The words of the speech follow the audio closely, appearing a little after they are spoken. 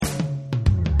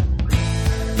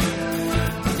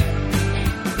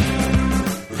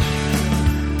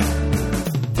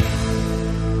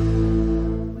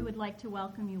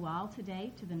welcome you all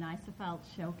today to the Neisefeld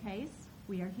Showcase.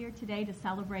 We are here today to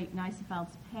celebrate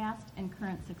Neisefeld's past and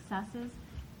current successes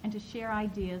and to share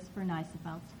ideas for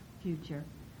Neisefeld's future.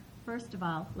 First of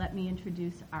all, let me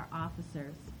introduce our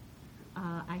officers.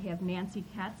 I have Nancy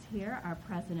Ketz here, our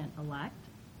president-elect,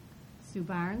 Sue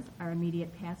Barnes, our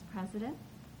immediate past president,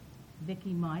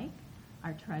 Vicki Mike,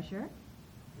 our treasurer.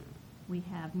 We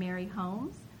have Mary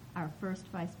Holmes, our first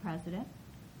vice president,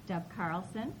 Deb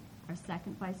Carlson, our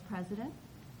second vice president,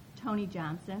 Tony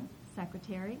Johnson,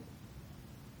 secretary.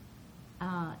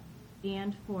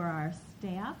 And for our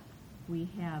staff, we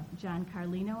have John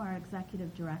Carlino, our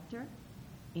executive director,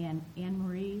 and Anne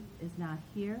Marie is not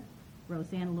here,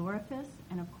 Roseanne Lorifis,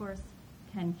 and of course,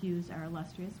 Ken Hughes, our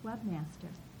illustrious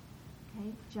webmaster.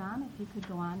 Okay, John, if you could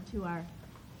go on to our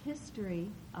history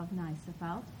of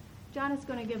Neisefeld. John is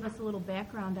going to give us a little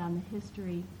background on the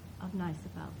history of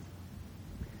Neisefeld.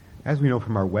 As we know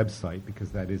from our website,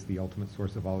 because that is the ultimate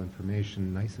source of all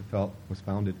information, Neisefeld was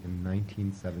founded in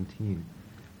 1917.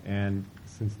 And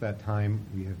since that time,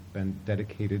 we have been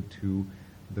dedicated to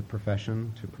the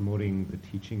profession, to promoting the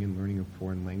teaching and learning of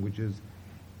foreign languages,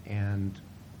 and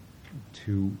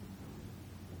to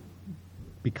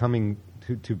becoming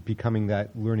that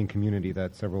learning community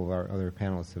that several of our other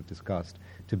panelists have discussed,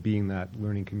 to being that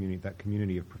learning community, that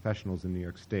community of professionals in New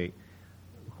York State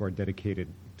who are dedicated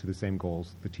to the same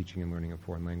goals, the teaching and learning of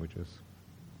foreign languages.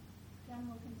 Then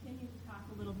we'll continue to talk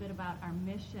a little bit about our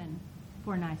mission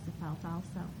for Neisefeld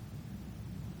also.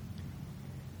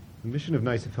 The mission of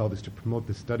Neisefeld is to promote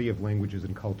the study of languages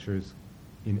and cultures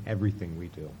in everything we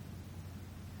do,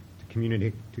 to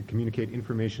communicate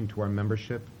information to our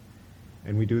membership,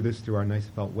 and we do this through our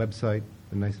Neisefeld website,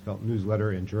 the Neisefeld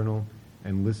newsletter and journal,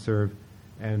 and listserv,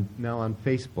 and now on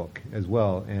Facebook as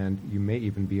well, and you may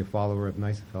even be a follower of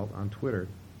Neisefeld on Twitter.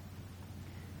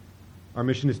 Our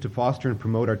mission is to foster and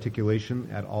promote articulation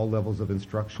at all levels of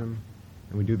instruction,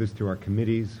 and we do this through our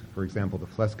committees, for example, the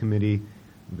FLES Committee,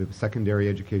 the Secondary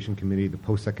Education Committee, the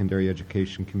Post-Secondary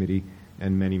Education Committee,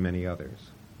 and many, many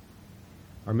others.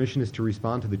 Our mission is to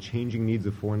respond to the changing needs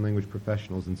of foreign language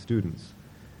professionals and students,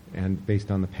 and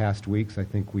based on the past weeks, I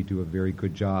think we do a very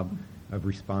good job of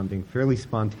responding fairly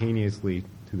spontaneously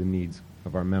to the needs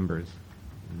of our members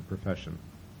in the profession.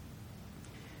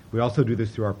 We also do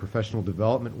this through our professional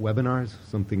development webinars,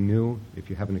 something new. If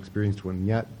you haven't experienced one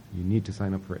yet, you need to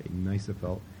sign up for a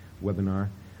Neisefeld webinar.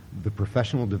 The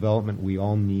professional development we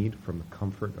all need from the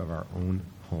comfort of our own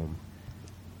home.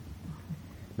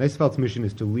 Neisefeld's mission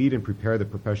is to lead and prepare the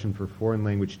profession for foreign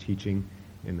language teaching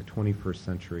in the 21st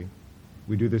century.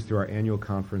 We do this through our annual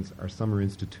conference, our summer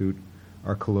institute,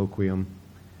 our colloquium,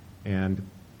 and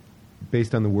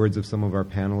based on the words of some of our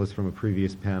panelists from a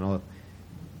previous panel,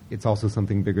 it's also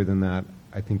something bigger than that.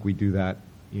 I think we do that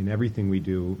in everything we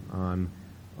do on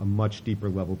a much deeper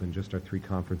level than just our three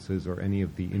conferences or any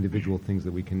of the individual things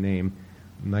that we can name.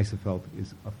 Neisefeld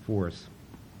is a force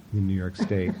in New York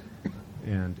State,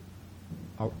 and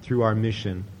through our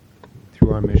mission,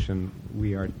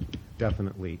 we are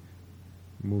definitely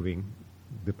moving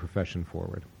the profession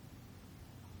forward.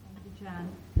 Thank you, John.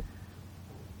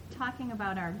 Talking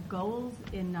about our goals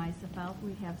in Neisefeld,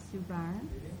 we have Sue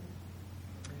Barnes.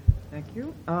 Thank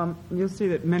you. You'll see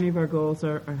that many of our goals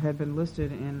have been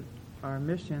listed in our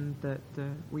mission, that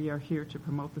we are here to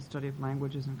promote the study of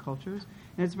languages and cultures.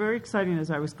 And it's very exciting as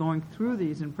I was going through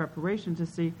these in preparation to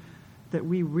see that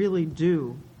we really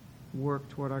do work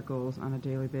toward our goals on a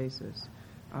daily basis.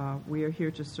 We are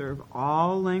here to serve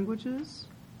all languages,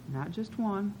 not just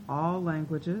one, all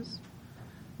languages.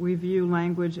 We view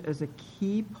language as a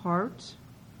key part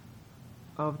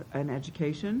of an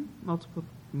education,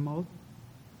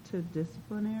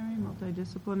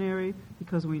 multidisciplinary,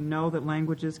 because we know that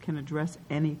languages can address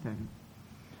anything.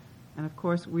 And of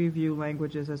course, we view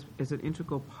languages as an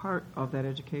integral part of that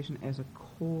education, as a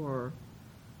core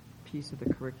piece of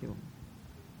the curriculum.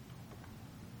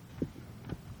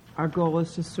 Our goal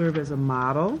is to serve as a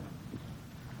model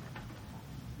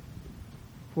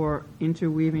for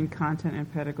interweaving content and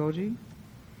pedagogy.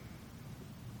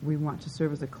 We want to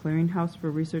serve as a clearinghouse for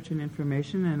research and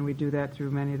information, and we do that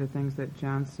through many of the things that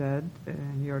John said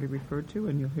and he already referred to,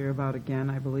 and you'll hear about again,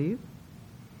 I believe.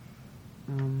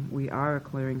 We are a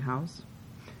clearinghouse.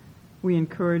 We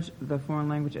encourage the foreign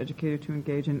language educator to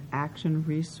engage in action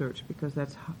research, because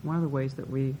that's one of the ways that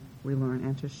we learn,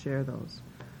 and to share those.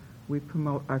 We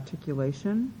promote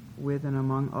articulation with and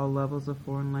among all levels of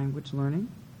foreign language learning.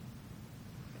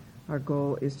 Our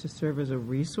goal is to serve as a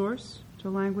resource to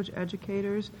language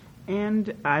educators,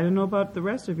 and I don't know about the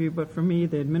rest of you, but for me,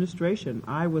 the administration,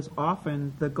 I was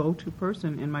often the go-to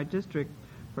person in my district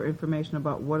for information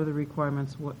about what are the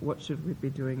requirements, what should we be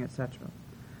doing, etc.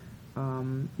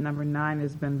 Number 9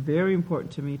 has been very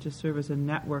important to me to serve as a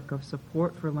network of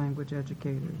support for language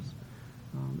educators,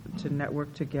 to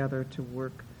network together to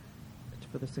work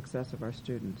for the success of our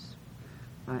students.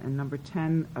 And number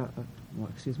 10,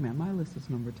 on my list is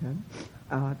number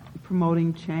 10,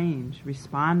 promoting change,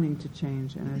 responding to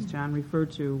change. And as John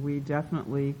referred to, we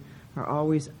definitely are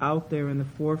always out there in the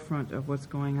forefront of what's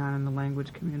going on in the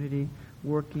language community,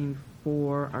 working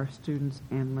for our students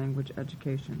and language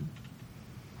education.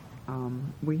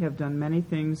 We have done many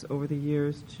things over the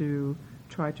years to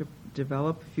try to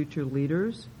develop future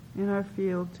leaders in our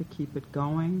field, to keep it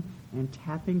going and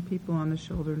tapping people on the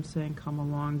shoulder and saying, come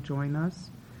along, join us,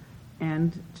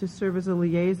 and to serve as a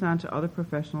liaison to other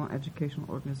professional educational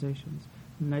organizations.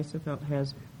 NYSAFELT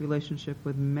has relationship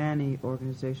with many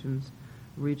organizations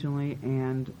regionally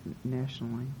and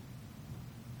nationally.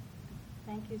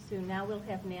 Thank you, Sue. Now we'll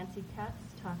have Nancy Katz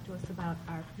talk to us about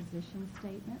our position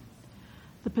statements.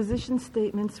 The position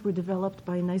statements were developed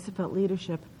by NYSAFELT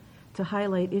leadership to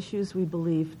highlight issues we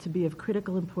believe to be of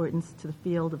critical importance to the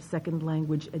field of second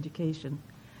language education.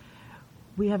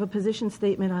 We have a position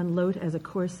statement on LOTE as a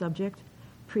core subject.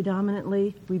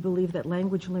 Predominantly, we believe that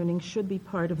language learning should be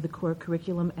part of the core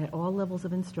curriculum at all levels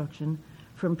of instruction,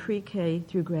 from pre-K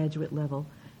through graduate level,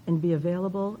 and be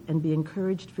available and be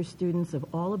encouraged for students of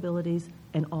all abilities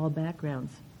and all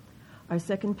backgrounds. Our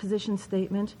second position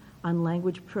statement on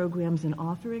language programs and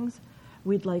offerings,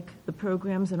 we'd like the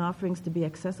programs and offerings to be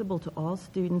accessible to all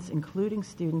students, including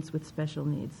students with special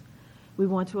needs. We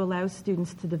want to allow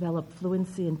students to develop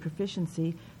fluency and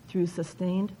proficiency through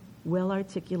sustained,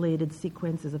 well-articulated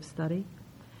sequences of study,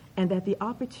 and that the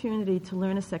opportunity to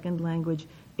learn a second language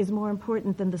is more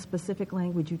important than the specific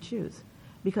language you choose,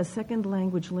 because second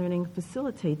language learning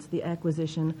facilitates the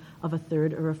acquisition of a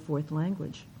third or a fourth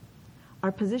language.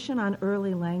 Our position on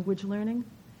early language learning,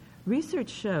 research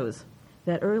shows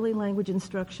that early language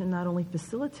instruction not only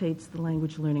facilitates the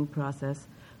language learning process,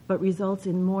 but results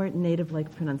in more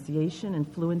native-like pronunciation and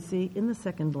fluency in the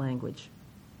second language.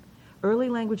 Early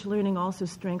language learning also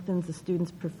strengthens the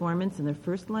student's performance in their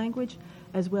first language,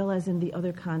 as well as in the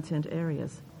other content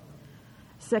areas.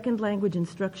 Second language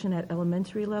instruction at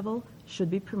elementary level should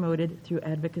be promoted through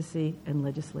advocacy and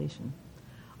legislation.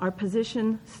 Our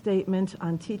position statement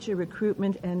on teacher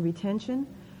recruitment and retention,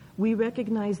 we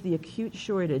recognize the acute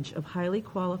shortage of highly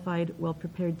qualified,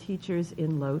 well-prepared teachers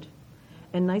in LOTE,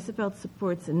 and NYSAFELT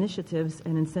supports initiatives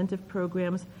and incentive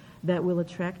programs that will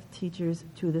attract teachers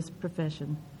to this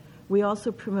profession. We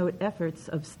also promote efforts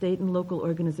of state and local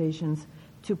organizations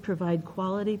to provide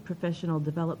quality professional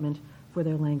development for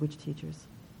their language teachers.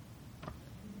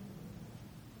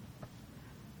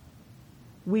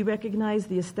 We recognize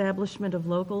the establishment of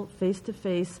local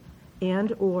face-to-face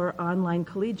and or online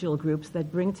collegial groups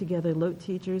that bring together LOTE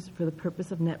teachers for the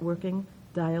purpose of networking,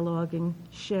 dialoguing,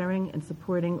 sharing, and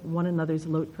supporting one another's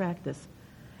LOTE practice.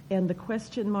 And the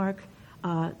question mark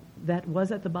that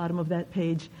was at the bottom of that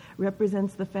page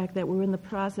represents the fact that we're in the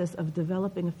process of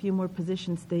developing a few more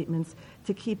position statements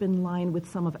to keep in line with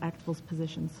some of ACTFL's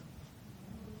positions.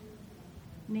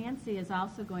 Nancy is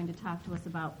also going to talk to us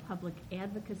about public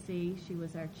advocacy. She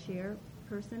was our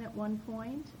chairperson at one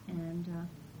point, and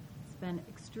it's been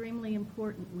extremely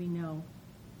important, we know,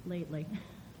 lately.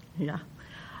 Yeah.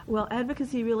 Well,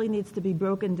 advocacy really needs to be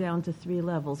broken down to 3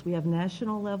 levels. We have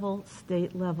national level,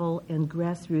 state level, and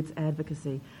grassroots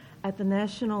advocacy. At the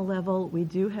national level, we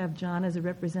do have John as a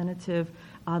representative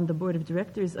on the board of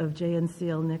directors of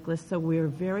JNCL Nicholas, so we're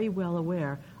very well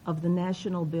aware of the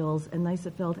national bills, and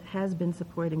NYSAFELT has been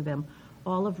supporting them.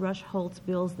 All of Rush Holt's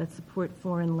bills that support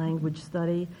foreign language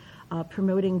study,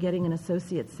 promoting getting an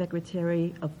associate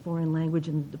secretary of foreign language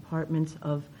in the Department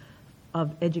of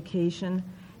Education.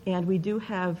 And we do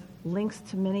have links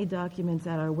to many documents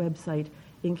at our website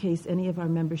in case any of our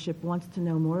membership wants to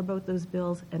know more about those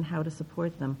bills and how to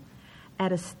support them.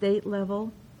 At a state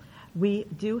level, we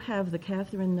do have the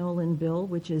Catherine Nolan bill,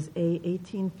 which is A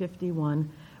 1851,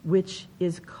 which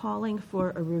is calling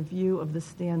for a review of the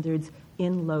standards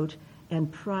in LOTE,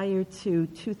 and prior to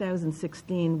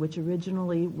 2016, which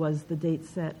originally was the date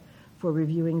set for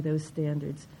reviewing those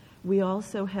standards. We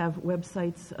also have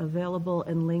websites available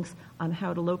and links on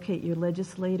how to locate your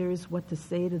legislators, what to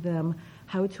say to them,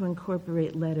 how to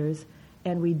incorporate letters,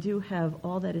 and we do have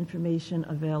all that information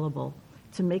available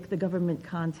to make the government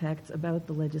contacts about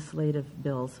the legislative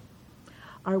bills.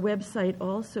 Our website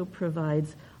also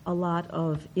provides a lot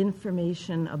of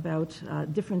information about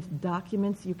different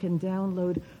documents you can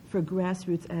download for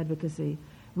grassroots advocacy.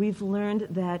 We've learned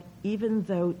that even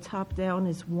though top-down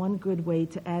is one good way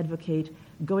to advocate,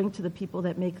 going to the people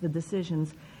that make the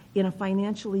decisions, in a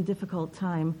financially difficult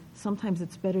time, sometimes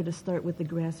it's better to start with the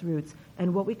grassroots.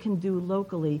 And what we can do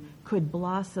locally could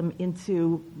blossom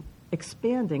into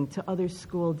expanding to other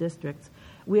school districts.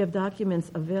 We have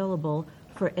documents available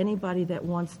for anybody that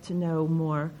wants to know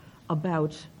more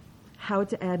about how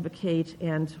to advocate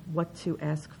and what to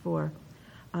ask for.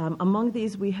 Among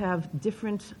these, we have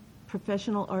different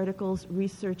professional articles,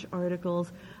 research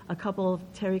articles, a couple of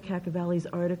Terry Cacavalli's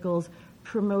articles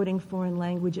promoting foreign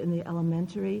language in the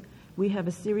elementary. We have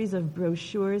a series of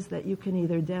brochures that you can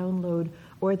either download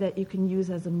or that you can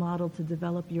use as a model to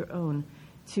develop your own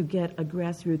to get a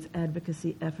grassroots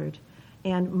advocacy effort.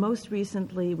 And most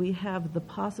recently, we have the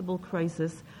possible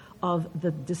crisis of the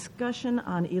discussion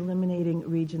on eliminating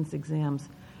Regents exams.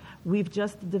 We've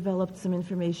just developed some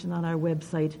information on our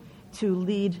website to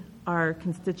lead our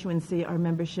constituency, our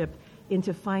membership,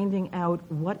 into finding out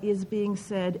what is being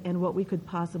said and what we could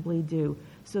possibly do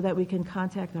so that we can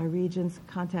contact our regents,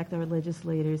 contact our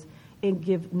legislators, and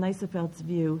give NYSAFELT's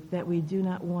view that we do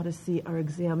not want to see our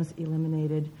exams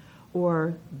eliminated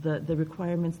or the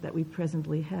requirements that we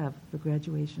presently have for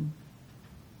graduation.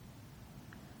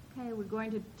 Okay, we're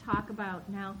going to talk about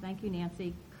now, thank you,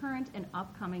 Nancy, current and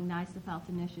upcoming NYSAFELT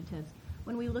initiatives.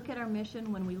 When we look at our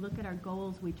mission, when we look at our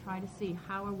goals, we try to see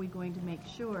how are we going to make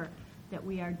sure that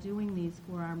we are doing these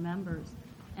for our members.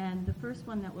 And the first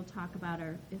one that we'll talk about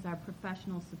is our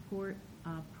professional support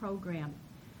program.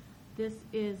 This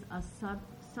is a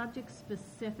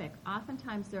subject-specific.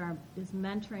 Oftentimes there is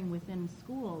mentoring within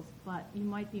schools, but you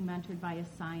might be mentored by a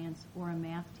science or a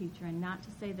math teacher, and not to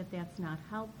say that that's not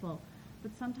helpful,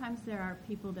 but sometimes there are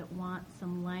people that want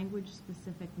some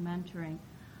language-specific mentoring.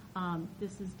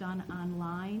 This is done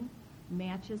online.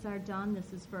 Matches are done.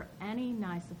 This is for any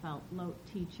NYSAFELT LOTE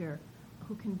teacher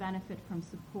who can benefit from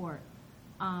support.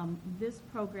 This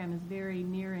program is very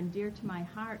near and dear to my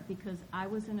heart because I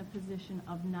was in a position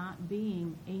of not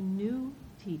being a new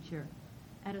teacher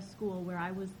at a school where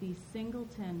I was the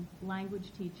singleton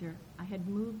language teacher. I had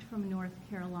moved from North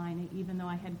Carolina, even though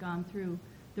I had gone through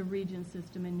the Regent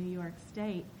system in New York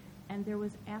State, and there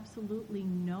was absolutely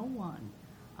no one.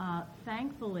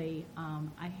 Thankfully,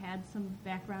 I had some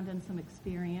background and some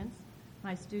experience.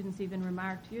 My students even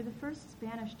remarked, "You're the first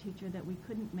Spanish teacher that we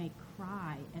couldn't make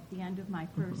cry at the end of my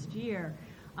first year,"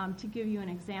 to give you an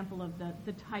example of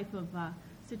the type of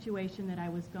situation that I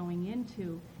was going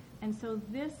into. And so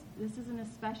this is an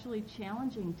especially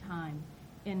challenging time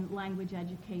in language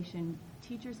education.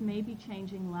 Teachers may be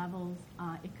changing levels.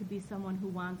 It could be someone who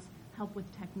wants help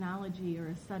with technology or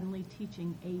is suddenly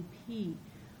teaching AP.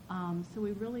 So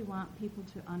we really want people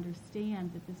to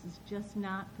understand that this is just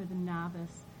not for the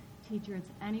novice teacher.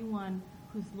 It's anyone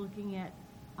who's looking at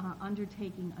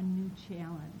undertaking a new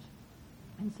challenge.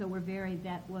 And so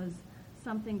that was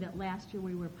something that last year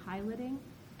we were piloting,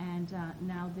 and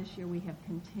now this year we have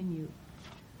continued.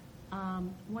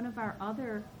 One of our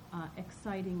other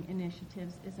exciting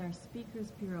initiatives is our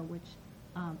Speakers Bureau, which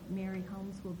Mary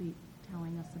Holmes will be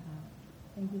telling us about.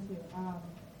 Thank you, Sue.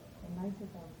 And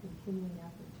NYSAFELT's continuing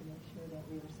effort to make sure that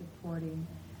we are supporting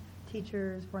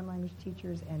teachers, foreign language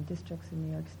teachers, and districts in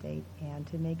New York State, and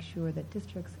to make sure that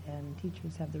districts and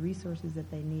teachers have the resources that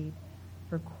they need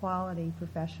for quality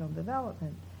professional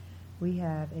development. We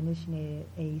have initiated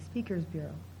a Speakers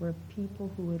Bureau where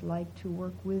people who would like to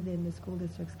work within the school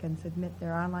districts can submit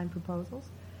their online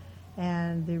proposals,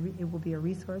 and it will be a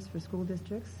resource for school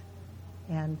districts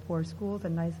and for schools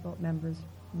and NYSAFELT members'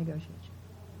 negotiation.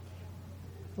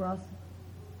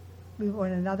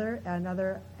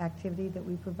 Another activity that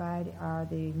we provide are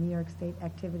the New York State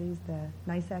activities, the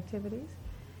NICE activities.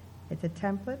 It's a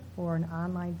template for an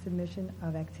online submission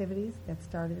of activities that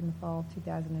started in the fall of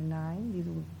 2009. These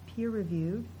will be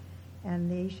peer-reviewed, and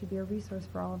they should be a resource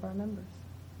for all of our members.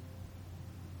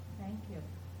 Thank you.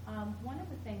 One of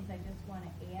the things I just want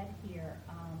to add here,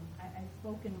 I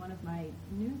spoke in one of my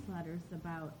newsletters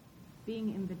about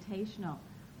being invitational.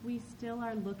 We still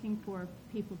are looking for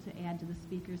people to add to the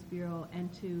Speakers Bureau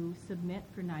and to submit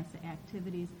for NYSA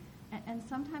activities. And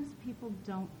sometimes people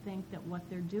don't think that what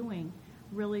they're doing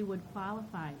really would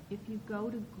qualify. If you go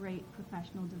to great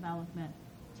professional development,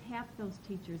 tap those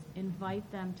teachers, invite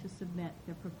them to submit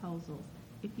their proposals.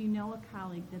 If you know a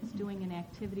colleague that's doing an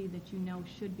activity that you know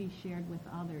should be shared with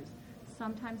others,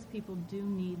 sometimes people do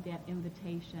need that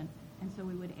invitation, and so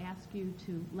we would ask you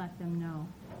to let them know.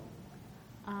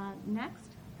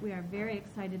 Next, we are very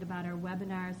excited about our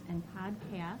webinars and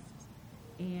podcasts.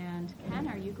 And Ken,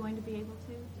 are you going to be able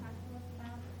to talk to us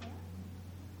about that?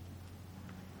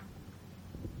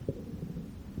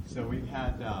 So we've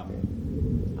had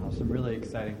some really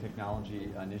exciting technology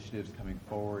initiatives coming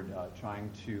forward,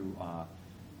 trying to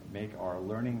make our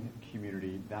learning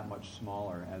community that much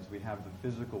smaller. As we have the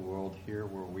physical world here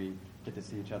where we get to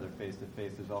see each other face to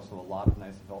face, there's also a lot of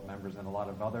NYSAFLT members and a lot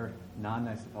of other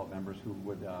non-NYSAFLT members who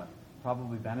would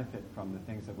probably benefit from the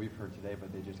things that we've heard today,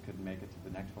 but they just couldn't make it to the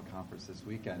Nextful conference this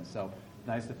weekend. So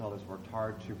NYSAFLT has worked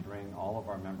hard to bring all of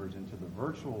our members into the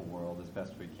virtual world as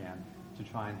best we can to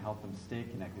try and help them stay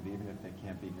connected even if they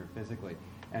can't be here physically.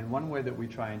 And one way that we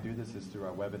try and do this is through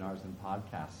our webinars and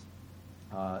podcasts.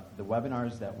 The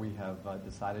webinars that we have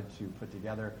decided to put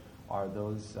together are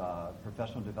those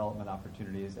professional development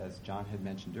opportunities, as John had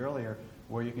mentioned earlier,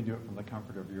 where you can do it from the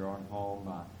comfort of your own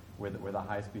home with a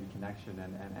high-speed connection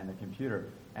and a computer.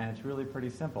 And it's really pretty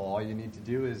simple. All you need to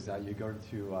do is you go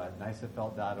to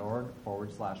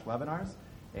NYSAFLT.org/webinars,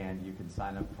 and you can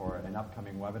sign up for an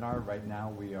upcoming webinar. Right now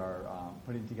we are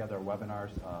putting together a webinar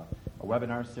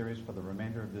series for the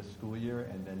remainder of this school year,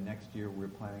 and then next year we're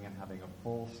planning on having a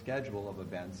full schedule of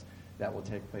events that will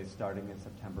take place starting in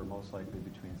September, most likely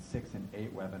between 6 and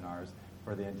 8 webinars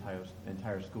for the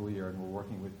entire school year. And we're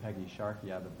working with Peggy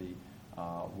Sharkey out of the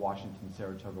Washington,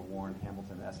 Saratoga, Warren,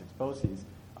 Hamilton, Essex BOCES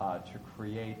to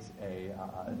create a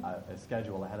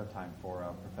schedule ahead of time for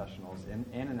professionals in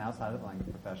and outside of the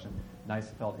language profession,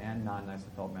 NYSAFLT and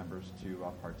non-NYSAFLT members to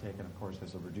partake. And of course,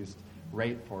 there's a reduced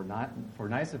rate for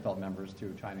NYSAFLT members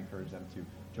to try and encourage them to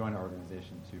join our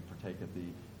organization to partake at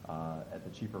the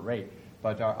cheaper rate.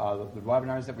 But the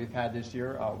webinars that we've had this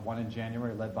year, one in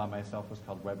January led by myself was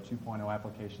called Web 2.0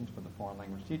 Applications for the Foreign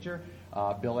Language Teacher.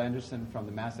 Bill Anderson from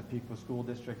the Massapequa School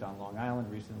District on Long Island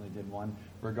recently did one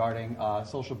regarding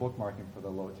social bookmarking for the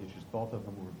LOA teachers. Both of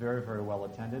them were very, very well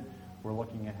attended. We're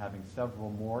looking at having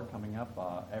several more coming up,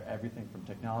 everything from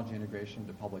technology integration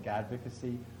to public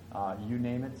advocacy, you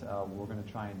name it. We're going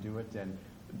to try and do it. And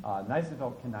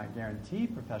NYSAFLT cannot guarantee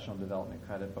professional development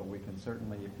credit, but we can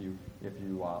certainly, if you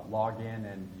log in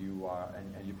and you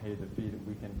pay the fee,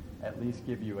 we can at least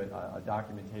give you a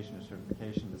documentation or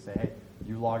certification to say, hey,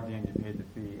 you logged in, you paid the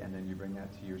fee, and then you bring that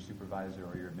to your supervisor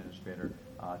or your administrator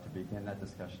to begin that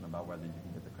discussion about whether you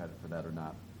can get the credit for that or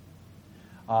not.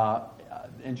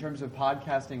 In terms of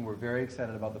podcasting, we're very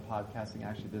excited about the podcasting.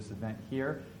 Actually, this event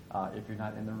here, if you're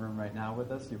not in the room right now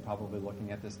with us, you're probably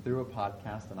looking at this through a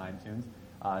podcast on iTunes.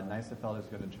 NYSAFLT is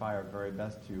going to try our very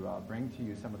best to bring to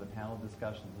you some of the panel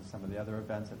discussions and some of the other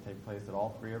events that take place at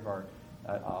all three of our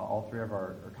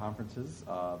conferences,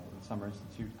 Summer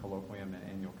Institute, Colloquium, and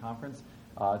Annual Conference,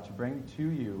 to bring to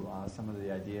you some of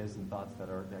the ideas and thoughts that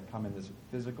come in this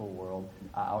physical world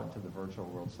out into the virtual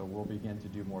world. So we'll begin to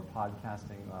do more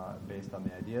podcasting based on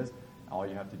the ideas. All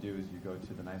you have to do is you go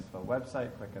to the NYSAFLT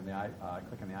website, click on the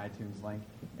iTunes link,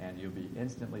 and you'll be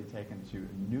instantly taken to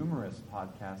numerous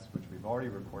podcasts, which we've already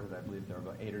recorded. I believe there are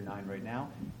about 8 or 9 right now.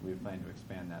 We plan to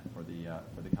expand that for the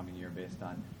coming year based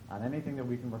on anything that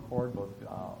we can record, both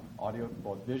audio,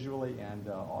 both visually and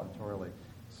auditorily.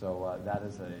 So that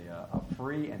is a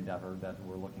free endeavor that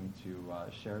we're looking to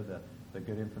share the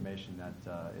good information that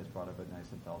is brought up at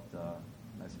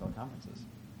NYSAFLT conferences.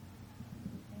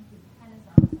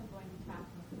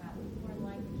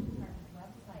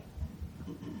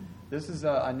 This is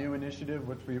a new initiative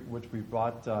which we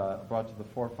brought to the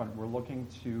forefront. We're looking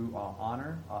to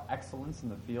honor excellence in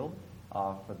the field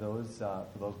for those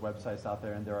websites out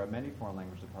there, and there are many foreign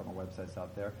language department websites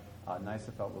out there.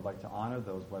 NYSAFLT would like to honor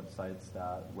those websites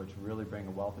which really bring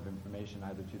a wealth of information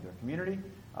either to their community,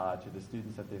 to the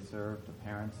students that they serve, to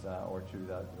parents, or to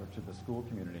the school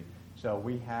community. So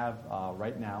we have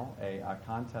right now a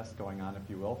contest going on, if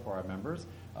you will, for our members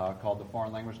called the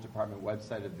Foreign Language Department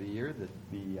Website of the Year.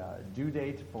 The due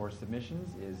date for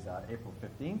submissions is April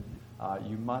 15th.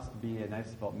 You must be a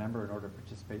NYSAFLT member in order to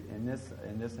participate in this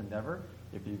endeavor.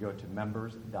 If you go to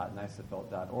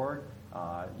members.nysaflt.org,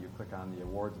 you click on the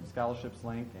Awards and Scholarships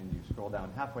link, and you scroll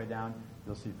down halfway down,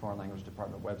 you'll see Foreign Language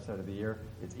Department Website of the Year.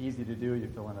 It's easy to do. You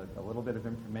fill in a little bit of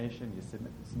information. You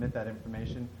submit that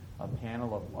information. A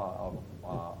panel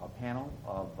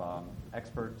of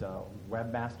expert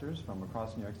webmasters from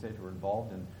across New York State who are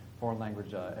involved in foreign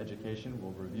language education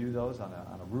will review those on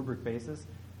a rubric basis,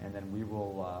 and then we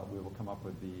will come up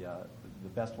with the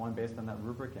best one based on that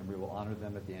rubric, and we will honor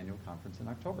them at the annual conference in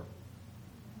October.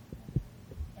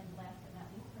 And last but not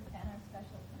least, for Ken, our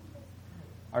special interest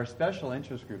groups. Our special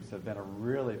interest groups have been a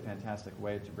really fantastic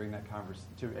way to bring that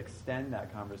to extend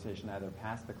that conversation either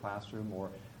past the classroom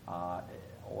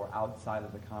or outside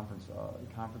of the conference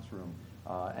room.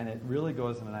 And it really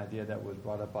goes on an idea that was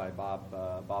brought up by Bob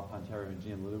Pontero and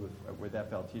Jean Liu with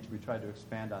FL Teach. We tried to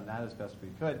expand on that as best we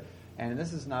could. And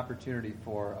this is an opportunity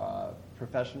for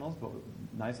professionals, but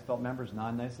NYSAFLT members,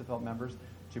 non-NYSAFLT members,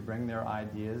 to bring their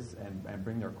ideas and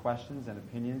bring their questions and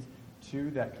opinions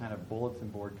to that kind of bulletin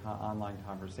board online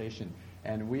conversation.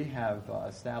 And we have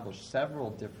established several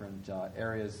different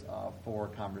areas for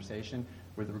conversation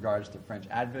with regards to French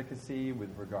advocacy,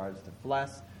 with regards to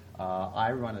FLES.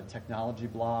 I run a technology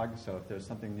blog, so if there's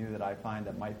something new that I find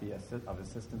that might be of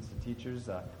assistance to teachers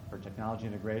for technology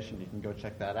integration, you can go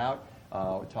check that out.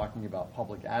 We're talking about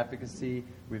public advocacy.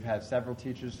 We've had several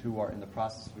teachers who are in the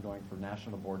process of going for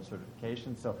national board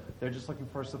certification, so they're just looking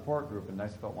for a support group, and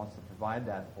NYSAFLT wants to provide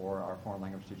that for our foreign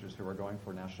language teachers who are going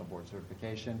for national board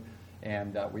certification.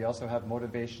 And we also have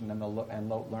motivation and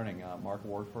LOTE learning. Mark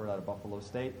Wardford out of Buffalo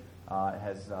State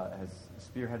has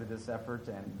spearheaded this effort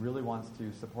and really wants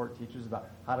to support teachers about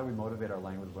how do we motivate our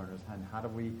language learners and how do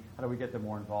we get them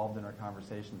more involved in our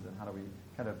conversations, and how do we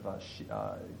kind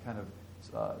of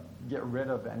get rid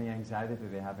of any anxiety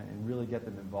that they have and really get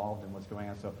them involved in what's going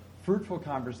on. So fruitful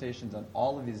conversations on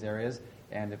all of these areas.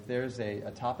 And if there's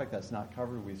a topic that's not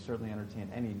covered, we certainly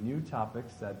entertain any new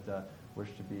topics that wish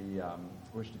to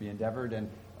be endeavored. And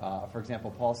for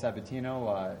example, Paul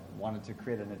Sabatino wanted to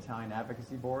create an Italian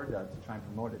advocacy board to try and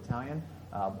promote Italian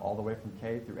all the way from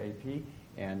K through AP,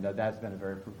 and that's been a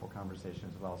very fruitful conversation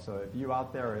as well. So if you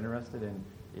out there are interested in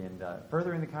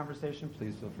furthering the conversation,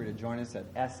 please feel free to join us at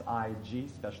SIG,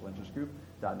 Special Interest Group,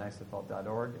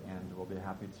 .nysaflt.org, and we'll be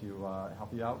happy to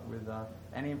help you out with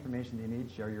any information you need.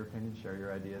 Share your opinions, share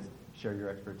your ideas, share your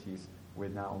expertise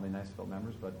with not only NYSAFLT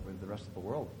members, but with the rest of the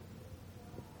world.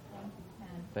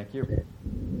 Thank you, Ken. Thank you.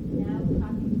 Now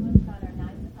talking to us about our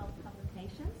NYSAFLT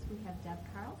publications, we have Deb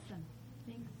Carlson.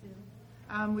 Thanks,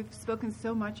 Sue. We've spoken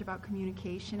so much about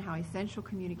communication, how essential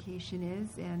communication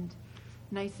is, and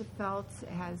NYSAFLT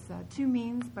has two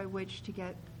means by which to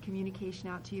get communication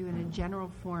out to you in a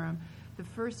general forum. The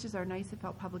first is our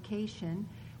NYSAFLT publication,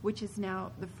 which is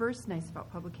now the first NYSAFLT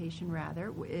publication,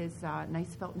 is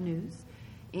NYSAFLT News,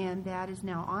 and that is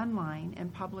now online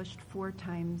and published 4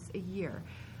 times a year.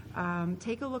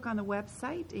 Take a look on the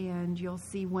website, and you'll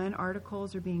see when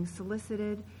articles are being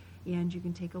solicited, and you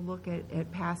can take a look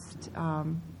at past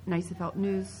NYSAFLT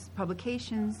News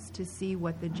publications to see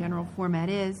what the general format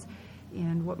is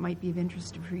and what might be of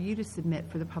interest for you to submit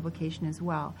for the publication as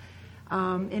well.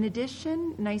 In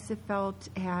addition,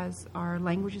 NYSAFLT has our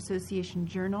Language Association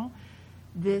Journal.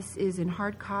 This is in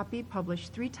hard copy,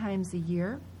 published 3 times a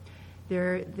year.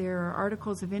 There are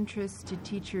articles of interest to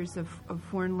teachers of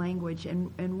foreign language,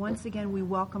 and once again, we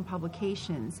welcome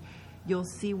publications. You'll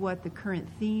see what the current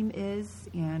theme is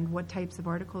and what types of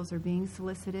articles are being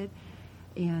solicited,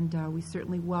 and we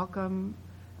certainly welcome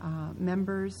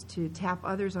members to tap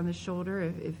others on the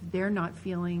shoulder if they're not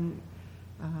feeling,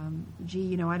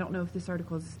 I don't know if this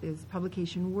article is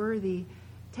publication worthy.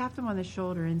 Tap them on the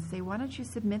shoulder and say, why don't you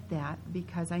submit that,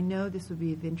 because I know this would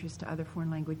be of interest to other foreign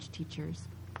language teachers.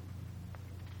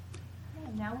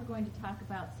 Okay, now we're going to talk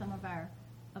about some of our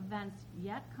events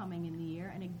yet coming in the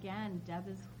year, and again, Deb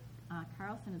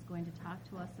Carlson is going to talk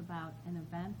to us about an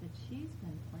event that she's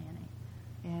been planning.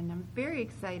 And I'm very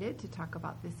excited to talk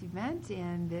about this event,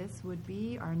 and this would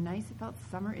be our NYSAFLT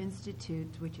Summer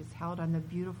Institute, which is held on the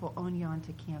beautiful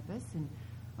Oneonta campus in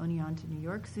Oneonta, New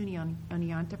York, SUNY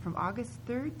Oneonta, from August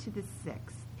 3rd to the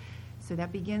 6th. So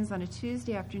that begins on a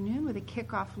Tuesday afternoon with a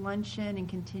kickoff luncheon and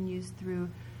continues through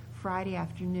Friday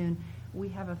afternoon. We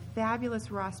have a fabulous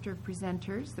roster of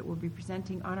presenters that will be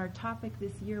presenting on our topic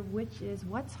this year, which is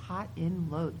What's Hot in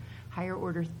LOTE, Higher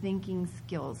Order Thinking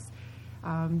Skills.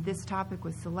 This topic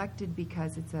was selected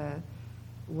because it's a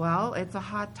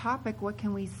hot topic. What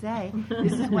can we say?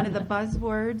 This is one of the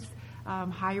buzzwords,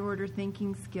 higher order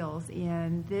thinking skills.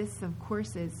 And this, of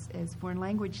course, as foreign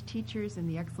language teachers and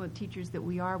the excellent teachers that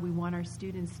we are, we want our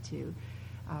students to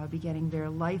be getting their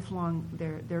life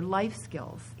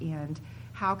skills. And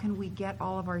how can we get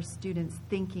all of our students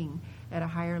thinking at a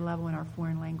higher level in our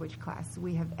foreign language class? So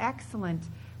we have excellent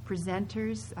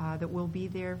presenters that will be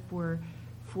there for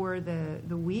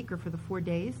the week or for the 4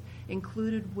 days.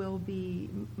 Included will be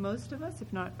most of us,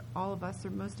 if not all of us, or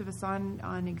most of us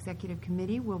on executive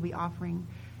committee will be offering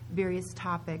various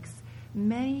topics.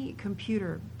 Many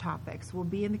computer topics will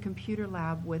be in the computer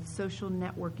lab with social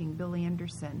networking, Bill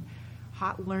Anderson.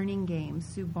 Hot learning games,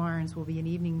 Sue Barnes will be an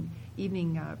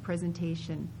evening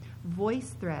presentation.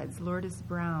 Voice threads, Lourdes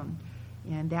Brown.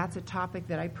 And that's a topic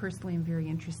that I personally am very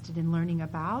interested in learning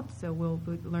about. So we'll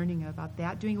be learning about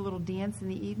that. Doing a little dance in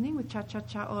the evening with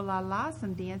Cha-Cha-Cha Oh La La,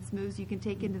 some dance moves you can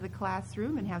take into the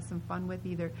classroom and have some fun with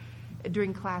either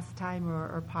during class time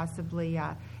or possibly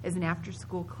as an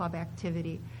after-school club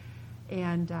activity.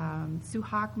 And Sue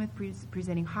Hockmuth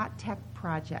presenting hot tech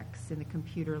projects in the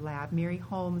computer lab. Mary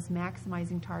Holmes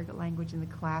maximizing target language in the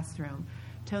classroom.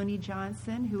 Tony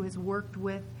Johnson, who has worked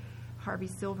with Harvey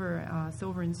Silver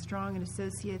and Strong and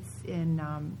Associates in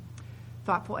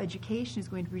Thoughtful Education, is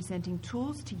going to be presenting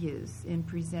tools to use in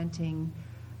presenting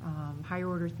higher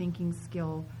order thinking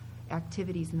skill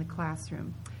activities in the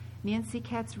classroom. Nancy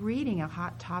Katz reading, a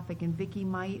hot topic, and Vicki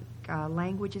Mike,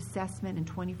 language assessment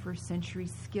and 21st century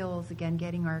skills, again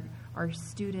getting our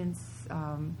students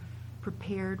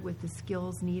prepared with the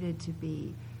skills needed to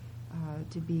be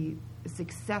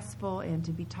successful and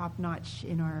to be top-notch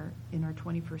in our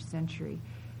 21st century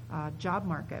job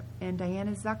market. And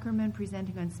Diana Zuckerman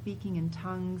presenting on speaking in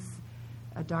tongues,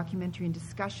 a documentary and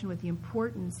discussion with the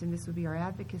importance, and this would be our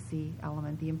advocacy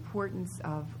element, the importance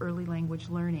of early language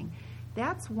learning.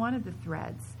 That's one of the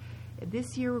threads.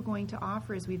 This year we're going to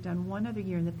offer, as we've done one other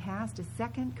year in the past, a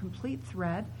second complete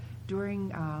thread during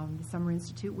the Summer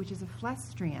Institute, which is a FLES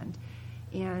strand.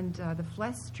 And the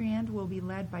FLES strand will be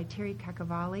led by Terry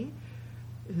Cacavalli,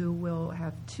 who will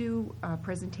have two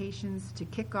presentations to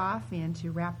kick off and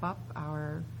to wrap up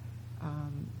our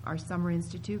Summer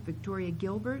Institute. Victoria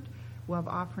Gilbert will have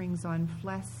offerings on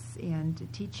FLES and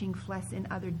teaching FLES in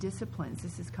other disciplines.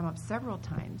 This has come up several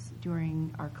times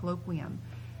during our colloquium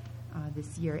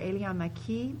this year. Eliane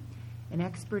McKee, an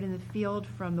expert in the field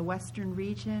from the Western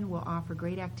region, will offer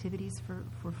great activities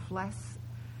for FLES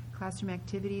classroom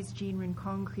activities. Jean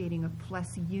Rincon creating a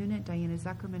FLES unit. Diana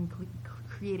Zuckerman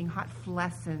creating hot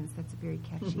FLESsons. That's a very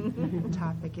catchy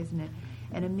topic, isn't it?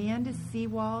 And Amanda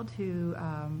Seawald, who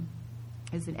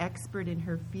is an expert in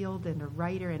her field and a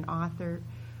writer and author,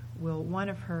 one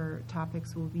of her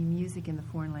topics will be music in the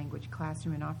foreign language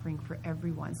classroom, and offering for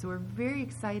everyone. So we're very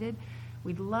excited.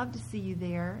 We'd love to see you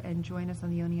there and join us on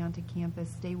the Oneonta campus.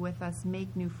 Stay with us,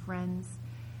 make new friends,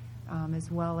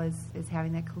 as well as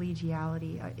having that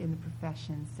collegiality in the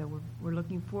profession. So we're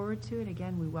looking forward to it.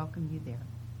 Again, we welcome you there.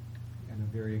 And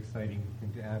a very exciting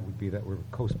thing to add would be that we're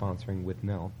co-sponsoring with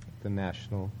NEL, the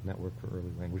National Network for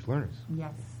Early Language Learners.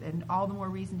 Yes, and all the more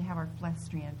reason to have our FLES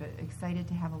strand, but excited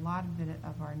to have a lot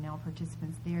of our NEL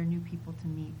participants there, new people to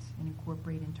meet and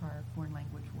incorporate into our foreign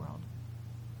language world.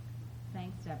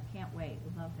 Thanks, Deb. Can't wait.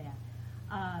 We love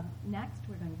that. Next,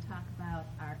 we're going to talk about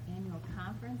our annual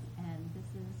conference, and this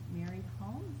is Mary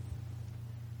Holmes.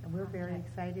 And we're very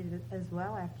excited as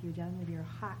well after you're done with your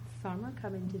hot summer,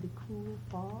 come into the cool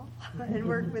fall and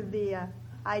work with the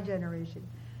iGeneration.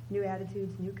 New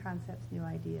attitudes, new concepts, new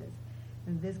ideas.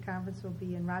 And this conference will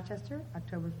be in Rochester,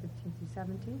 October 15th through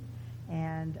 17th.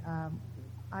 And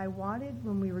I wanted,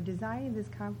 when we were designing this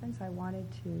conference, I wanted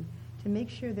to make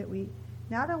sure that we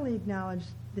not only acknowledge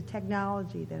the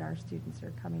technology that our students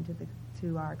are coming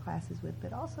to our classes with,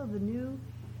 but also the new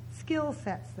skill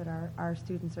sets that our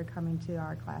students are coming to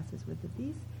our classes with. That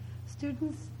these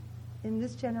students in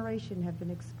this generation have been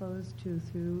exposed to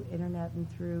through internet and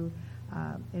through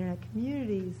internet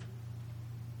communities.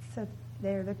 So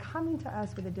they're coming to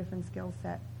us with a different skill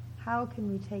set. How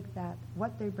can we take that,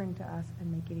 what they bring to us,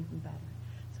 and make it even better?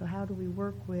 So how do we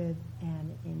work with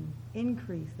and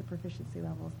increase the proficiency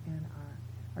levels in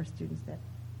our students that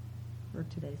for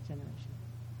today's generation?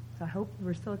 So I hope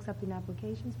we're still accepting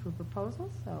applications for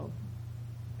proposals, so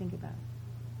think about it.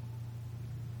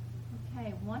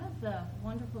 Okay, one of the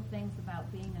wonderful things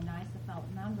about being a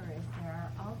NYSAFELT member is there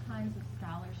are all kinds of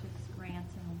scholarships,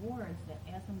 grants, and awards that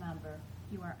as a member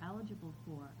you are eligible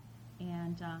for.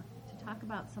 And to talk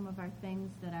about some of our things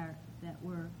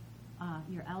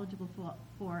you're eligible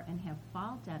for and have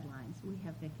fall deadlines, we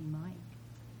have Vicki Mike.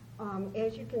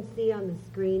 As you can see on the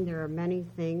screen, there are many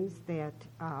things that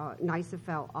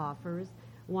NYSAFELT offers,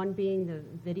 one being the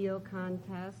video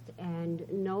contest. And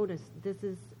notice, this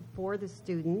is for the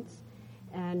students,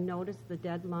 and notice the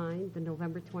deadline, the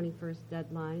November 21st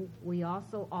deadline. We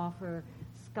also offer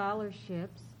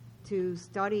scholarships to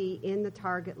study in the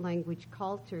target language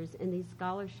cultures, and these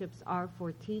scholarships are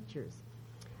for teachers.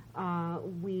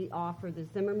 We offer the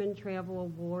Zimmerman Travel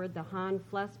Award, the Hahn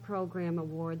FLES Program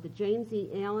Award, the James E.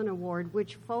 Allen Award,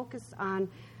 which focus on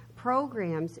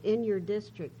programs in your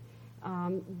district.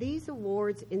 These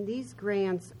awards and these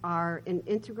grants are an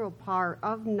integral part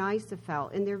of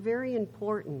NYSAFELT, and they're very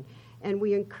important. And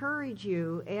we encourage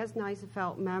you, as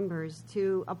NYSAFELT members,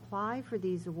 to apply for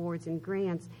these awards and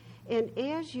grants. And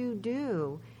as you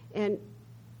do, and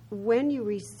when you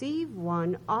receive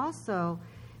one, also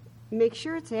make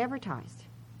sure it's advertised.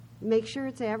 Make sure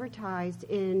it's advertised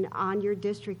on your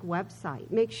district website.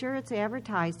 Make sure it's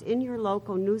advertised in your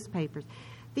local newspapers.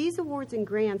 These awards and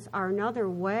grants are another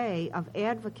way of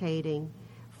advocating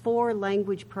for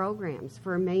language programs,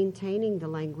 for maintaining the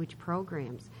language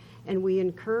programs. And we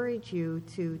encourage you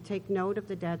to take note of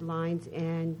the deadlines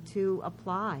and to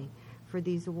apply for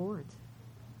these awards.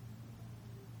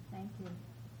 Thank you.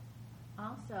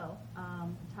 Also,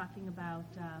 talking about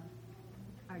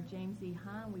our James E.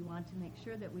 Hahn, we want to make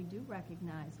sure that we do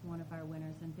recognize one of our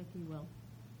winners, and Vicki will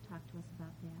talk to us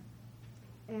about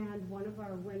that. And one of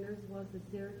our winners was the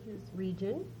Syracuse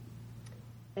region,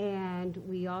 and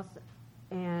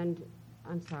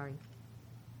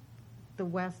the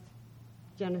West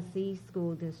Genesee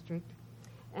School District.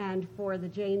 And for the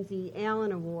James E.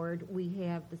 Allen Award, we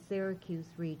have the Syracuse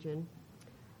region.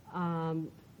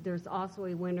 There's also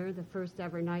a winner, the first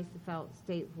ever Neisefelt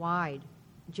statewide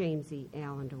James E.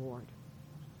 Allen Award.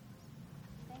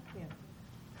 Thank you.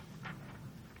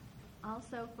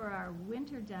 Also, for our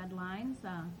winter deadlines,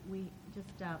 we just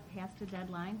passed a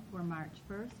deadline for March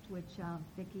 1st, which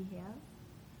Vicki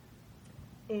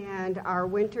has. And our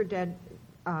winter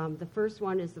the first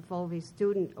one is the Fulvey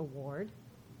Student Award,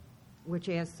 which,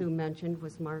 as Sue mentioned,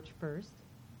 was March 1st.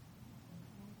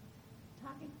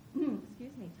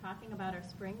 Talking about our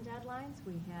spring deadlines,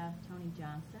 we have Tony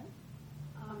Johnson.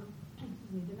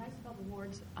 The Neisefelt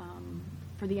Awards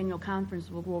for the annual conference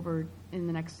we'll go over in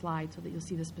the next slide so that you'll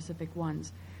see the specific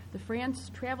ones. The France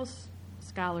Travel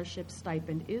Scholarship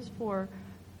Stipend is for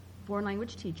foreign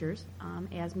language teachers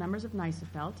as members of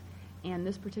Neisefelt, and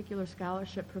this particular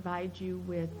scholarship provides you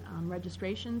with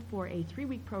registration for a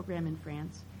 3-week program in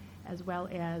France, as well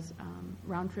as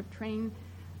round-trip train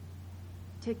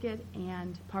ticket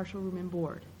and partial room and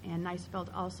board. And Neisefelt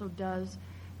also does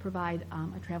provide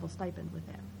a travel stipend with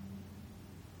that.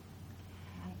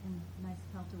 And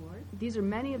Neisefelt Awards. These are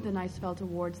many of the Neisefelt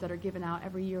Awards that are given out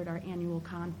every year at our annual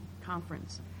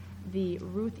conference. The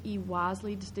Ruth E.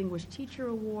 Wasley Distinguished Teacher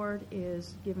Award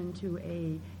is given to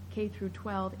a K through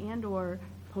 12 and or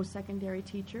post-secondary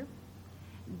teacher.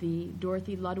 The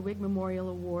Dorothy Ludwig Memorial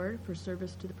Award for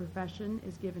service to the profession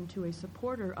is given to a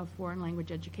supporter of foreign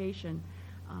language education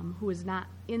who is not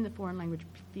in the foreign language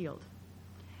field.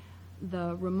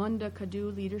 The Ramunda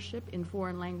Kadu Leadership in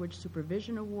Foreign Language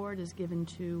Supervision Award is given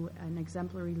to an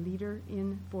exemplary leader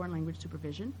in foreign language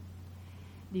supervision.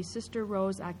 The Sister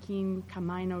Rose Akin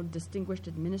Camino Distinguished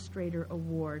Administrator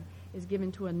Award is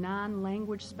given to a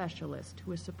non-language specialist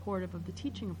who is supportive of the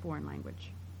teaching of foreign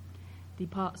language. The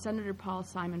Senator Paul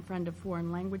Simon Friend of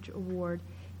Foreign Language Award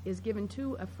is given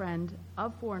to a friend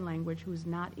of foreign language who is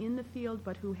not in the field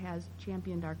but who has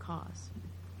championed our cause.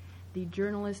 The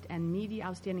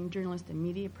Outstanding Journalist and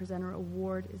Media Presenter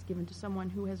Award is given to someone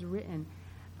who has written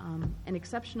an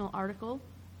exceptional article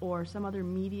or some other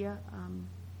media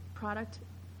product,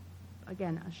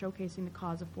 again, showcasing the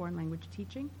cause of foreign language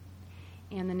teaching.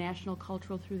 And the National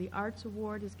Cultural Through the Arts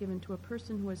Award is given to a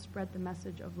person who has spread the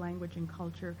message of language and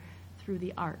culture through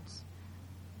the arts.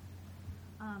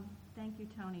 Thank you,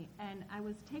 Tony. And I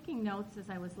was taking notes as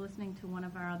I was listening to one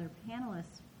of our other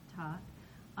panelists talk.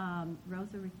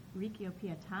 Rosa Riccio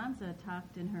Piatanza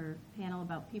talked in her panel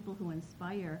about people who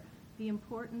inspire, the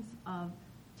importance of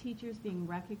teachers being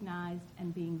recognized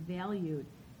and being valued.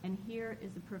 And here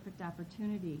is a perfect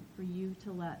opportunity for you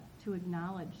to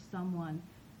acknowledge someone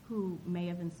who may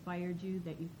have inspired you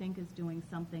that you think is doing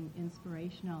something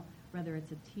inspirational, whether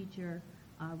it's a teacher,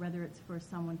 whether it's for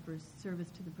someone for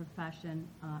service to the profession,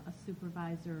 a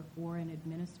supervisor, or an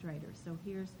administrator. So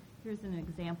here's an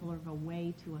example of a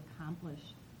way to accomplish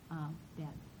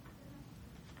that.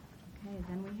 Okay,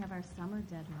 then we have our summer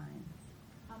deadlines.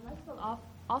 Neisefelt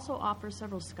also offers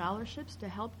several scholarships to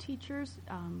help teachers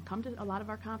come to a lot of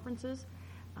our conferences,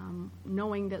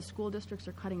 knowing that school districts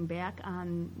are cutting back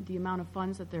on the amount of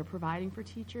funds that they're providing for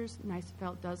teachers.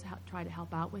 Neisefelt does try to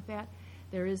help out with that.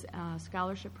 There is a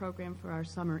scholarship program for our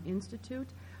Summer Institute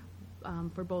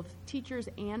for both teachers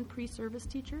and pre-service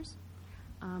teachers.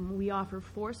 We offer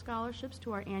 4 scholarships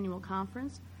to our annual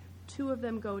conference. 2 of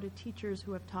them go to teachers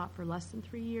who have taught for less than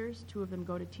 3 years. 2 of them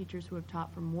go to teachers who have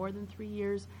taught for more than 3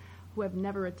 years, who have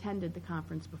never attended the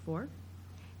conference before.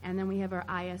 And then we have our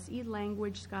ISE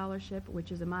Language Scholarship,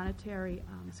 which is a monetary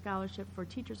scholarship for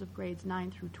teachers of grades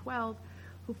 9 through 12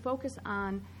 who focus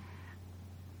on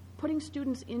putting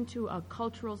students into a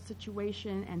cultural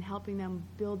situation and helping them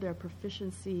build their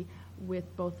proficiency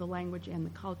with both the language and the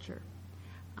culture.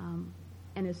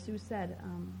 And as Sue said,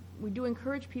 we do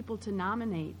encourage people to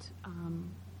nominate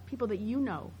people that you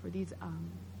know for these,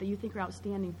 that you think are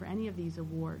outstanding for any of these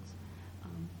awards,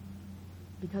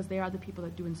 because they are the people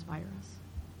that do inspire us.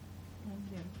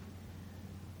 Thank you.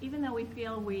 Even though we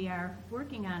feel we are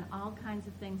working on all kinds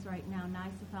of things right now,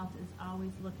 NYSAFELT is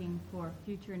always looking for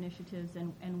future initiatives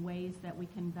and ways that we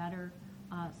can better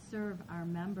serve our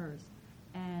members.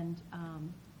 And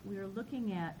we are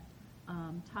looking at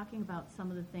talking about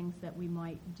some of the things that we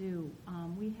might do.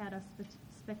 We had a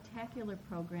spectacular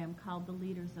program called the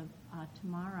Leaders of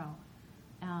Tomorrow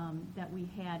that we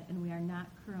had and we are not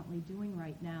currently doing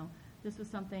right now. This was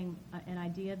something, an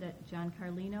idea that John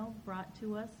Carlino brought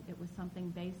to us. It was something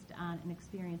based on an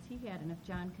experience he had, and if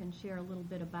John can share a little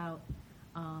bit about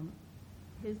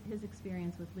his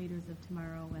experience with Leaders of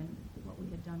Tomorrow and what we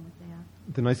had done with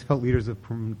that. The NYSAFELT Leaders of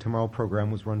Tomorrow program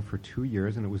was run for 2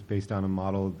 years, and it was based on a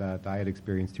model that I had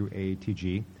experienced through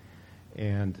AATG,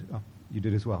 and you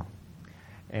did as well.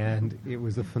 And it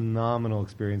was a phenomenal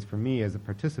experience for me as a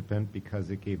participant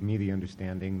because it gave me the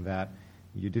understanding that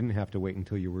you didn't have to wait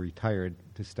until you were retired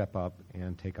to step up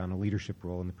and take on a leadership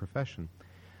role in the profession.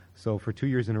 So for 2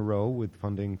 years in a row, with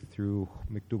funding through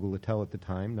McDougall-Littell at the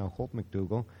time, now Holt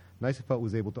McDougall, NYSAFELT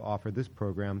was able to offer this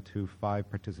program to 5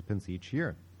 participants each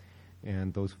year.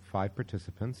 And those 5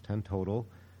 participants, 10 total,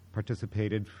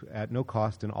 participated at no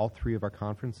cost in all 3 of our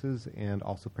conferences and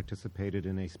also participated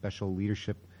in a special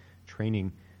leadership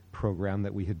training program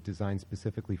that we had designed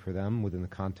specifically for them within the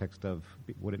context of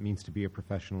what it means to be a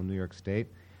professional in New York State.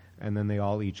 And then they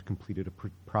all each completed a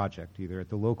project, either at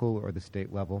the local or the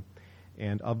state level.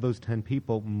 And of those 10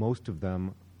 people, most of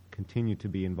them continue to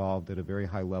be involved at a very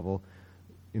high level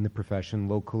in the profession,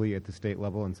 locally at the state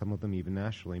level, and some of them even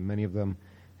nationally. Many of them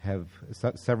have,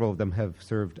 several of them have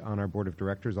served on our board of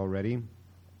directors already.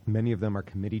 Many of them are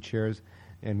committee chairs,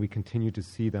 and we continue to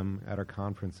see them at our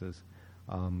conferences.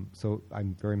 So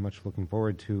I'm very much looking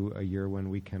forward to a year when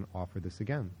we can offer this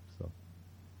again. So.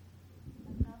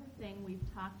 Another thing,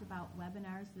 we've talked about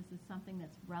webinars. This is something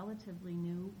that's relatively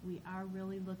new. We are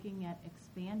really looking at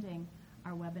expanding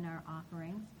our webinar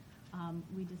offerings.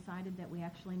 We decided that we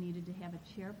actually needed to have a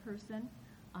chairperson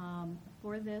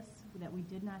for this that we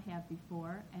did not have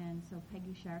before, and so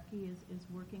Peggy Sharkey is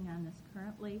working on this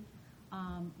currently.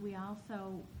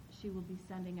 She will be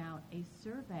sending out a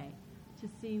survey to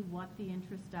see what the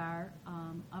interests are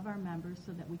of our members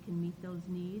so that we can meet those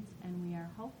needs, and we are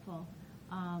hopeful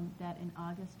that in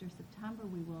August or September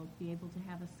we will be able to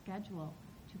have a schedule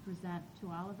to present to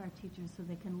all of our teachers so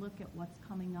they can look at what's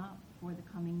coming up for the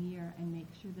coming year and make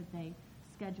sure that they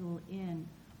schedule in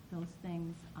those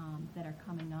things that are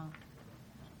coming up.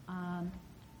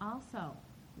 Also,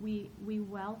 we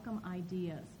welcome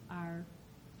ideas. Our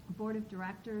board of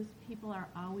directors, people are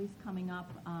always coming up.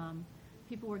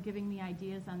 People were giving me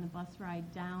ideas on the bus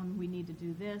ride down. We need to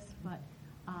do this, but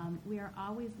we are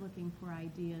always looking for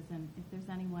ideas. And if there's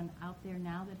anyone out there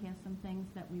now that has some things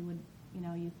that we would,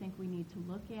 you think we need to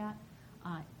look at,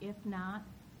 if not,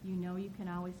 you can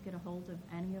always get a hold of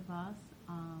any of us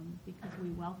because we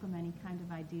welcome any kind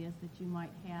of ideas that you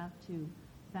might have to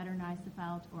better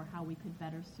NYSAFELT or how we could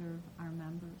better serve our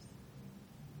members.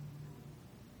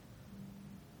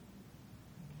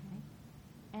 Okay.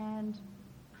 And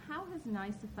how has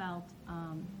NYSAFELT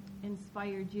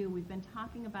inspired you? We've been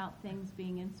talking about things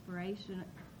being inspiration,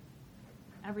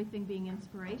 everything being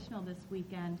inspirational this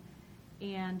weekend,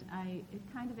 and I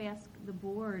kind of asked the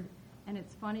board, and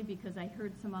it's funny because I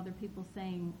heard some other people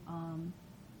saying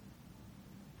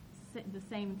the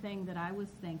same thing that I was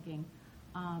thinking.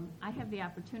 I have the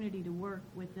opportunity to work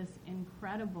with this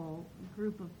incredible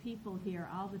group of people here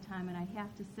all the time, and I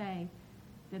have to say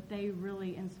that they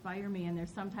really inspire me, and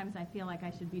there's sometimes I feel like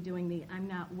I should be doing the I'm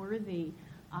not worthy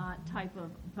type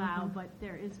of vow, but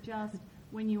there is just,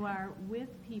 when you are with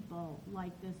people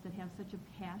like this that have such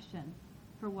a passion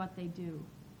for what they do,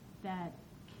 that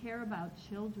care about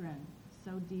children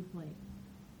so deeply,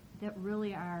 that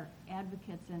really are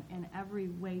advocates in every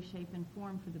way, shape, and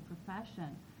form for the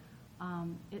profession,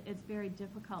 it's very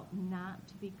difficult not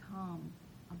to become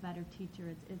a better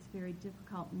teacher. It's very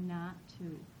difficult not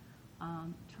to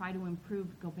try to improve,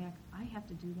 go back, I have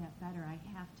to do that better, I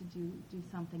have to do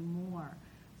something more.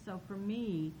 So for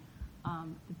me,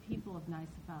 the people of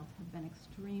NYSAFELT have been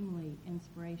extremely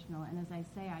inspirational, and as I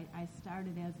say, I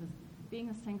started as being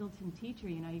a singleton teacher.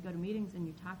 You go to meetings and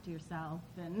you talk to yourself,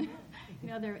 and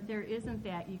there isn't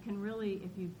that. You can really,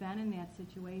 if you've been in that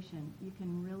situation, you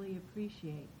can really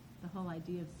appreciate the whole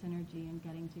idea of synergy and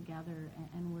getting together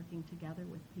and working together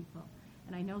with people.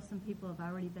 And I know some people have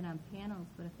already been on panels,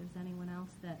 but if there's anyone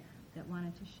else that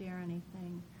wanted to share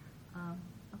anything,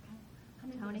 okay.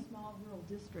 Tony? In a small rural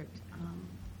district,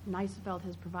 NYSAFELT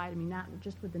has provided me not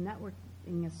just with the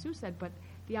networking, as Sue said, but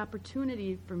the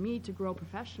opportunity for me to grow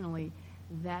professionally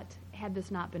that had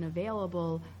this not been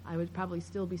available, I would probably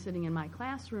still be sitting in my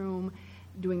classroom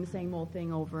doing the same old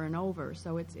thing over and over.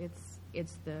 So it's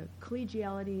the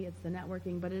collegiality, it's the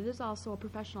networking, but it is also a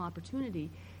professional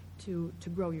opportunity to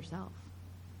grow yourself.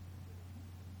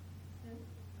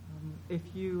 If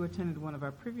you attended one of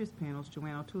our previous panels,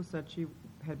 Joanne O'Toole said she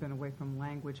had been away from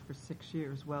language for 6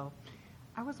 years. Well,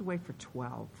 I was away for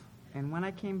 12. And when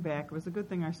I came back, it was a good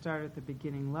thing I started at the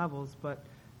beginning levels, but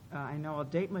I know I'll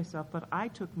date myself, but I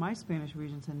took my Spanish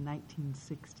Regents in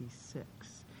 1966.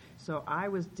 So I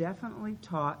was definitely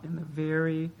taught in the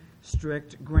very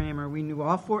strict grammar. We knew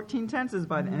all 14 tenses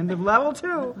by the end of level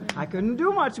 2. I couldn't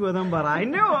do much with them, but I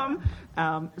knew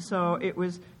them. So it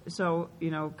was,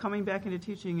 coming back into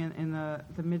teaching in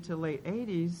the mid to late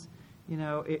 80s,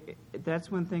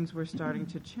 that's when things were starting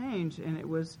to change. And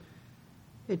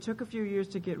it took a few years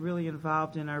to get really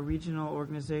involved in our regional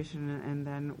organization and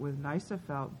then with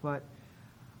NYSAFELT, but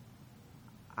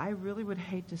I really would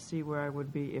hate to see where I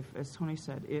would be if, as Tony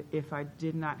said, if I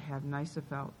did not have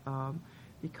NYSAFELT,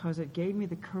 because it gave me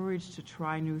the courage to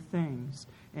try new things.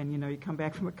 And, you come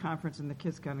back from a conference and the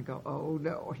kids kind of go, oh,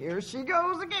 no, here she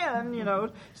goes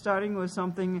again, starting with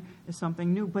something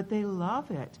new. But they love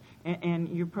it. And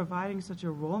you're providing such a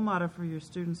role model for your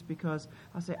students because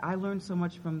I'll say, I learned so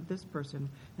much from this person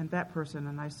and that person,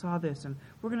 and I saw this, and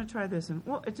we're going to try this. And,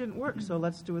 well, it didn't work, so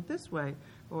let's do it this way,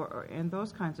 and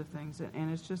those kinds of things.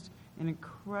 And it's just an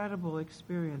incredible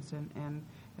experience. And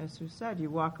as Sue said,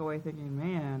 you walk away thinking,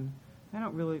 man, I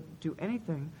don't really do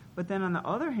anything. But then on the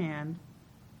other hand,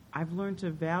 I've learned to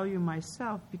value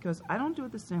myself because I don't do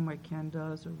it the same way Ken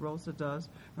does or Rosa does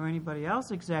or anybody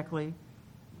else exactly,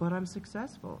 but I'm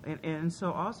successful. And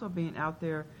so also being out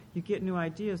there, you get new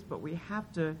ideas, but we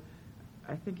have to,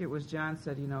 I think it was John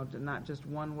said, not just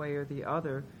one way or the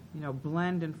other,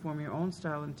 blend and form your own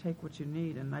style and take what you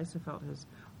need. And NYSAFELT has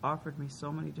offered me so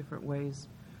many different ways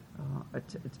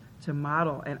to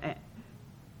model and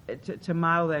to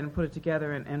model that and put it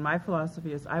together. And my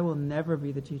philosophy is I will never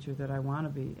be the teacher that I want to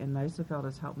be. And NYSAFELT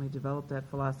has helped me develop that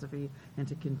philosophy and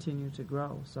to continue to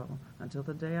grow. So until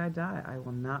the day I die, I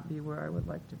will not be where I would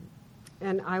like to be.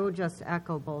 And I would just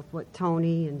echo both what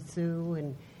Tony and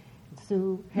Sue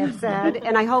have said.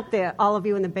 And I hope that all of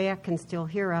you in the back can still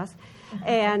hear us.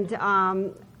 And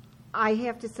I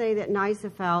have to say that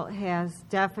NYSAFELT has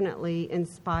definitely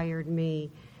inspired me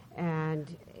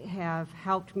and have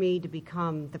helped me to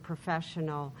become the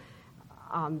professional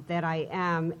that I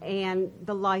am and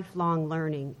the lifelong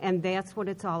learning. And that's what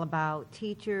it's all about,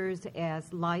 teachers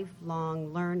as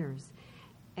lifelong learners.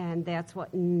 And that's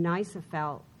what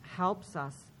NYSAFELT helps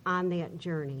us on that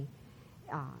journey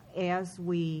as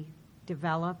we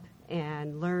develop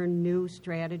and learn new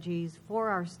strategies for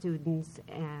our students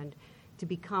and to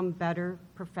become better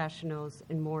professionals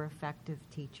and more effective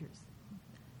teachers.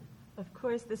 Of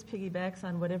course, this piggybacks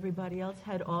on what everybody else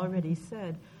had already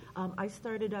said. I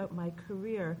started out my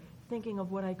career thinking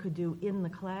of what I could do in the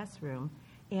classroom,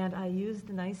 and I used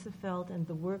NYSAFELT and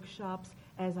the workshops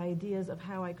as ideas of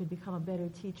how I could become a better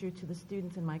teacher to the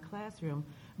students in my classroom.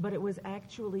 But it was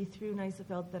actually through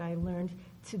NYSAFELT that I learned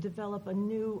to develop a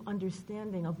new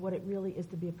understanding of what it really is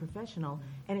to be a professional,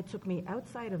 and it took me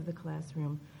outside of the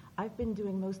classroom. I've been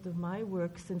doing most of my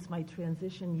work since my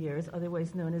transition years,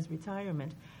 otherwise known as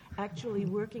retirement, actually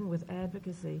working with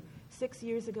advocacy. 6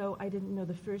 years ago, I didn't know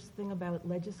the first thing about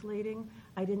legislating.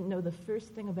 I didn't know the first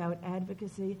thing about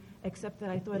advocacy, except that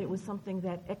I thought it was something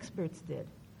that experts did,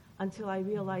 until I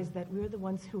realized that we're the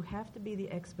ones who have to be the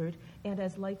expert, and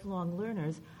as lifelong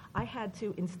learners, I had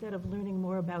to, instead of learning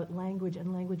more about language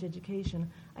and language education,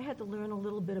 I had to learn a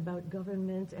little bit about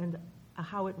government and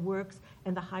how it works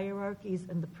and the hierarchies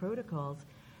and the protocols.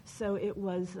 So it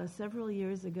was several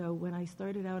years ago when I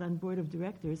started out on board of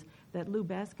directors that Lou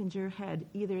Baskinger had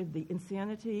either the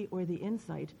insanity or the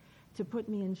insight to put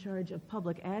me in charge of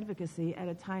public advocacy at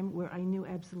a time where I knew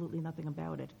absolutely nothing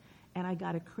about it. And I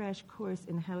got a crash course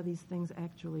in how these things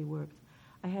actually worked.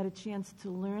 I had a chance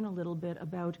to learn a little bit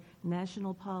about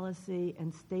national policy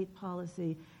and state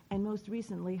policy, and most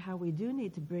recently how we do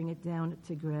need to bring it down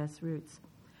to grassroots.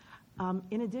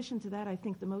 In addition to that, I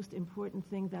think the most important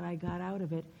thing that I got out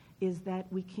of it is that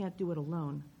we can't do it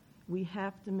alone. We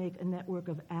have to make a network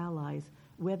of allies,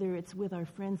 whether it's with our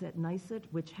friends at NYSUT,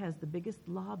 which has the biggest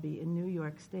lobby in New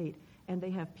York State, and they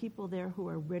have people there who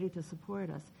are ready to support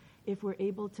us. If we're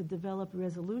able to develop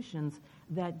resolutions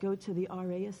that go to the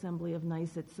RA Assembly of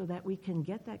NYSUT so that we can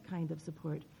get that kind of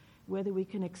support, whether we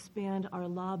can expand our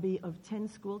lobby of 10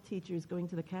 school teachers going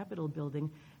to the Capitol building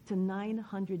to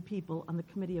 900 people on the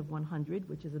Committee of 100,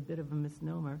 which is a bit of a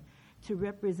misnomer, to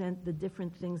represent the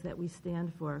different things that we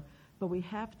stand for. But we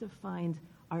have to find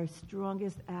our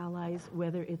strongest allies,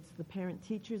 whether it's the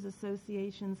parent-teachers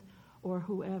associations or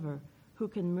whoever, who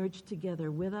can merge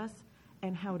together with us,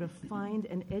 and how to find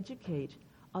and educate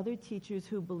other teachers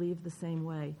who believe the same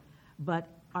way. But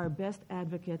our best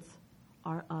advocates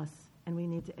are us, and we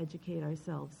need to educate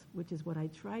ourselves, which is what I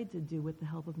tried to do with the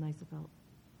help of NYSAFELT.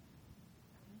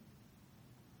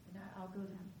 And I'll go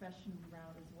the professional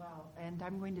route as well. And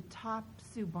I'm going to top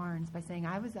Sue Barnes by saying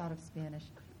I was out of Spanish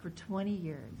for 20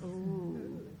 years.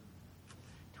 Ooh.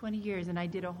 20 years, and I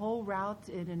did a whole route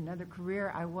in another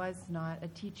career. I was not a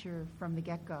teacher from the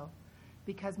get-go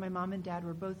because my mom and dad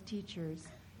were both teachers,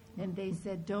 and they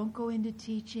said, don't go into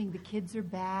teaching. The kids are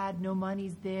bad. No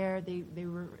money's there. They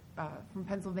were from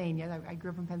Pennsylvania. I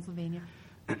grew up in Pennsylvania.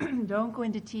 Don't go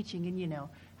into teaching. And you know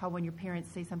how when your parents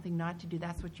say something not to do,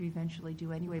 that's what you eventually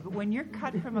do anyway. But when you're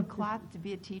cut from a cloth to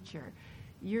be a teacher,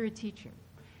 you're a teacher.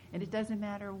 And it doesn't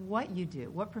matter what you do,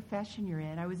 what profession you're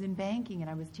in. I was in banking, and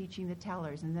I was teaching the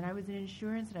tellers. And then I was in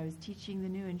insurance, and I was teaching the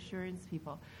new insurance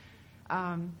people.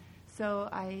 So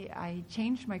I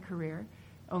changed my career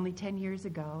only 10 years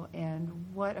ago, and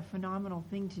what a phenomenal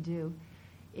thing to do.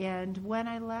 And when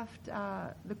I left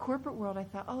the corporate world, I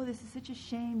thought, oh, this is such a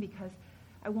shame because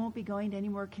I won't be going to any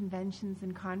more conventions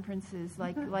and conferences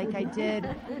like I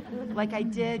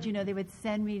did. You know, they would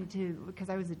send me to, because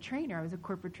I was a trainer, I was a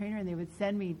corporate trainer, and they would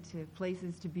send me to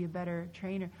places to be a better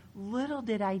trainer. Little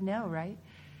did I know, right?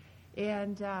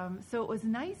 And so it was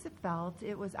nice, it felt.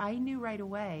 I knew right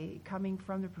away, coming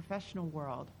from the professional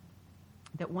world,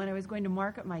 that when I was going to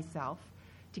market myself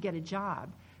to get a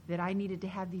job, that I needed to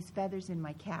have these feathers in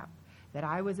my cap, that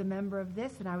I was a member of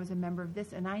this and I was a member of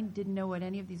this, and I didn't know what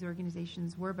any of these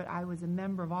organizations were, but I was a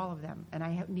member of all of them, and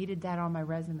I needed that on my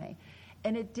resume.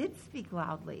 And it did speak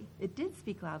loudly. It did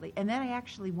speak loudly. And then I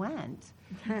actually went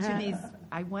to these,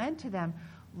 I went to them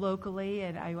locally,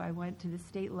 and I went to the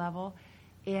state level,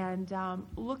 and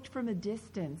looked from a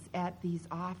distance at these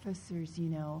officers, you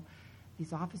know,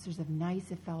 these officers of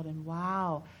NYSAFELT, and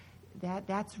wow,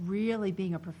 that's really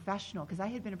being a professional. Because I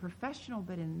had been a professional,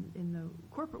 but in the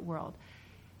corporate world.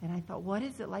 And I thought, what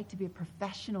is it like to be a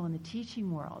professional in the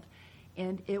teaching world?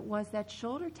 And it was that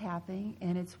shoulder tapping,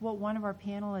 and it's what one of our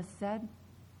panelists said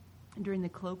during the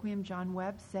colloquium. John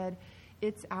Webb said,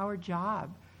 it's our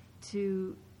job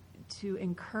to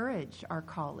encourage our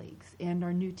colleagues and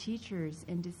our new teachers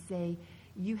and to say,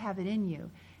 you have it in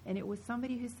you. And it was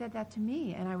somebody who said that to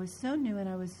me, and I was so new and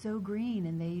I was so green,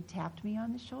 and they tapped me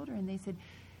on the shoulder and they said,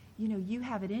 you know, you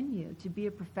have it in you to be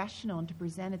a professional and to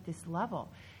present at this level.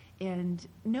 And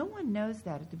no one knows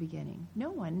that at the beginning.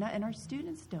 No one. And our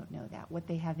students don't know that, what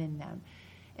they have in them.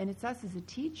 And it's us as a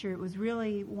teacher. It was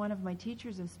really one of my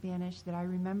teachers of Spanish that I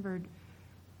remembered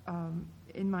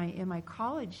in my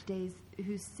college days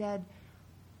who said,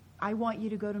 I want you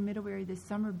to go to Middlebury this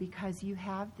summer because you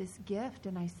have this gift.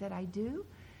 And I said, I do.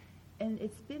 And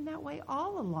it's been that way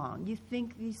all along. You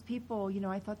think these people, you know,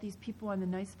 I thought these people on the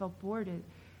NYSAFELT board,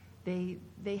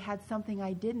 they had something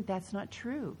I didn't. That's not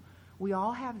true. We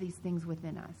all have these things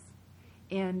within us.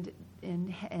 And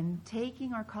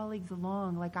taking our colleagues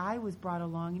along, like I was brought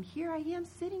along, and here I am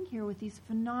sitting here with these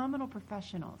phenomenal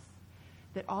professionals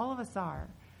that all of us are.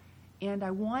 And I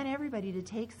want everybody to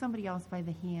take somebody else by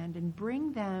the hand and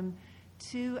bring them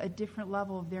to a different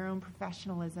level of their own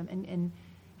professionalism and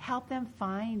help them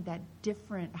find that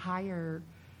different, higher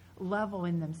level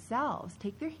in themselves.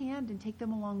 Take their hand and take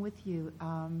them along with you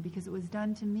because it was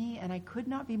done to me, and I could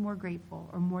not be more grateful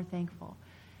or more thankful.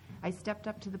 I stepped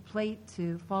up to the plate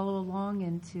to follow along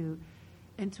and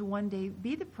to one day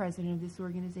be the president of this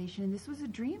organization, and this was a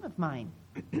dream of mine,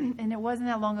 and it wasn't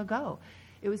that long ago.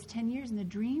 It was 10 years, and the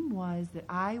dream was that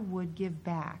I would give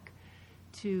back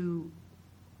to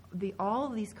all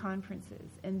of these conferences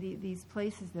and these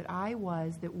places that I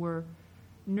was that were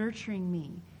nurturing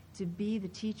me to be the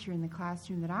teacher in the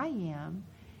classroom that I am,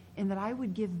 and that I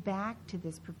would give back to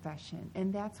this profession.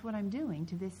 And that's what I'm doing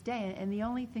to this day. And the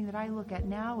only thing that I look at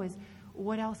now is,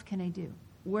 what else can I do?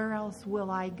 Where else will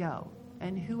I go?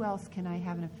 And who else can I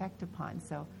have an effect upon?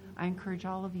 So I encourage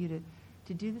all of you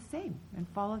to do the same and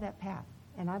follow that path.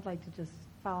 And I'd like to just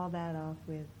follow that off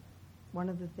with one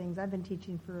of the things I've been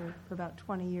teaching for about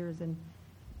 20 years, and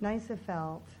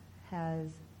NYSAFELT has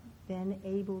been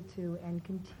able to and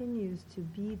continues to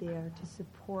be there to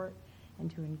support and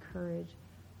to encourage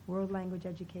world language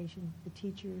education, the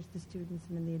teachers, the students,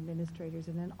 and then the administrators.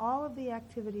 And in all of the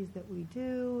activities that we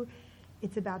do,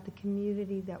 it's about the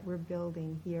community that we're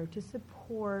building here to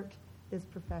support this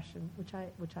profession,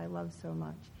 which I love so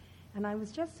much. And I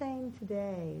was just saying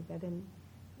today that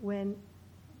when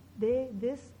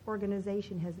this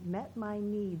organization has met my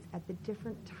needs at the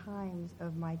different times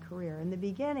of my career. In the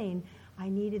beginning, I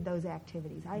needed those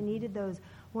activities. I needed those,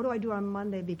 what do I do on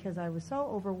Monday? Because I was so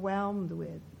overwhelmed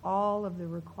with all of the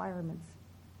requirements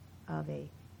of a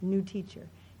new teacher.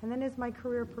 And then as my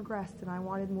career progressed and I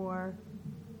wanted I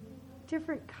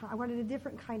wanted a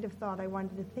different kind of thought. I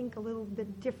wanted to think a little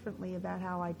bit differently about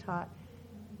how I taught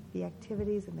the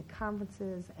activities and the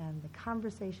conferences and the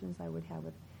conversations I would have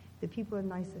with the people in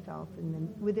Neisefeld and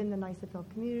then within the Neisefeld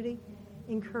community,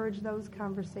 encourage those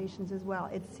conversations as well.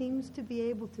 It seems to be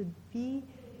able to be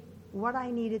what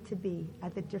I needed to be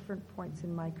at the different points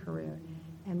in my career.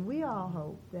 And we all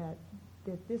hope that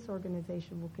this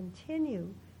organization will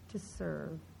continue to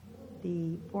serve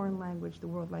the foreign language, the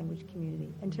world language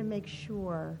community, and to make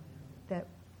sure that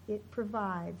it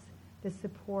provides the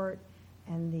support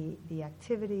and the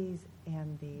activities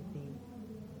and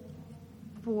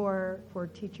for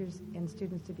teachers and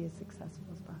students to be as successful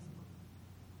as possible.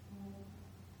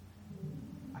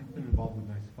 I've been involved with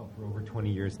Neisefeld for over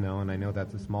 20 years now, and I know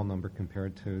that's a small number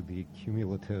compared to the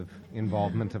cumulative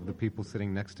involvement of the people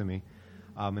sitting next to me.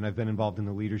 And I've been involved in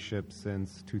the leadership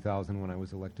since 2000 when I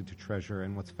was elected to treasurer.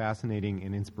 And what's fascinating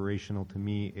and inspirational to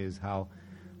me is how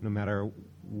no matter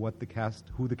who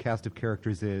the cast of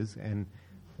characters is, and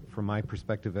from my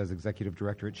perspective as executive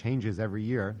director, it changes every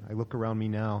year. I look around me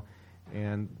now,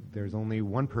 and there's only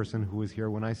one person who was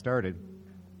here when I started.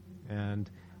 And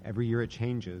every year it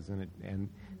changes, and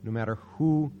no matter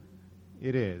who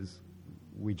it is,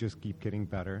 we just keep getting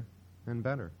better and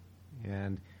better.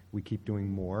 And we keep doing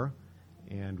more,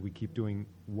 and we keep doing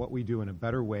what we do in a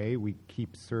better way. We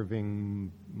keep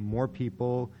serving more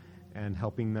people and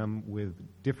helping them with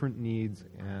different needs.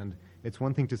 And it's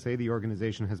one thing to say the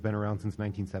organization has been around since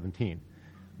 1917.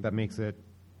 That makes it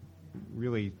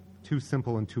really too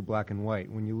simple and too black and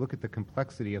white. When you look at the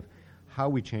complexity of how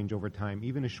we change over time,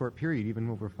 even a short period, even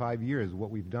over 5 years, what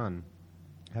we've done,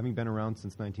 having been around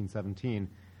since 1917,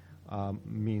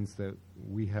 means that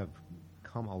we have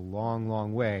come a long,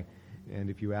 long way.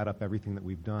 And if you add up everything that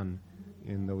we've done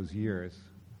in those years,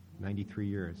 93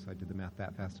 years, I did the math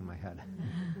that fast in my head,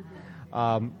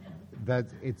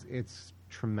 it's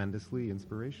tremendously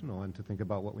inspirational. And to think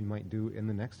about what we might do in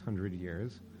the next 100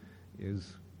 years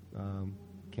is,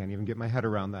 can't even get my head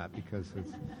around that, because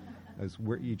it's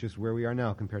where we are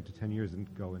now compared to 10 years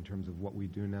ago in terms of what we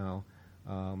do now.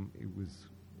 It was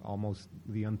almost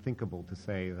the unthinkable to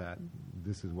say that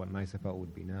this is what Neisefeld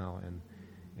would be now,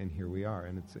 and here we are.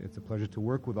 And it's a pleasure to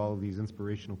work with all of these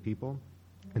inspirational people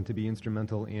and to be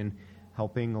instrumental in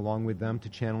helping along with them to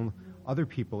channel other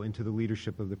people into the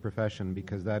leadership of the profession,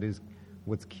 because that is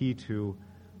what's key to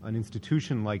an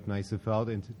institution like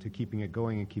Neisefeld and to keeping it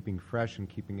going and keeping fresh and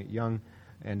keeping it young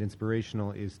and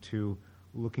inspirational, is to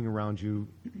looking around you,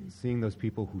 seeing those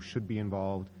people who should be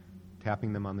involved,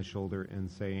 tapping them on the shoulder and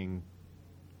saying,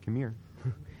 come here,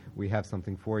 we have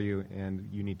something for you and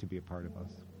you need to be a part of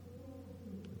us.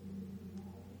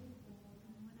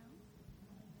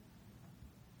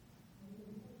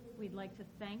 We'd like to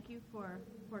thank you for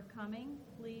coming.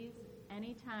 Please,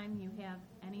 anytime you have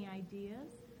any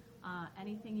ideas,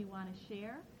 anything you want to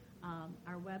share,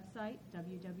 our website,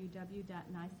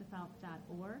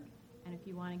 www.neisefeld.org. And if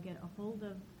you want to get a hold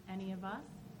of any of us,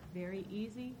 very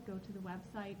easy, go to the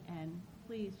website and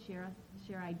please share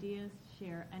ideas,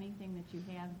 share anything that you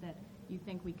have that you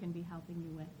think we can be helping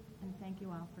you with. And thank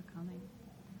you all for coming.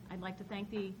 I'd like to thank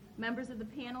the members of the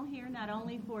panel here, not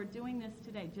only for doing this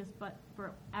today, but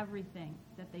for everything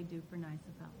that they do for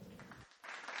Neisefeld.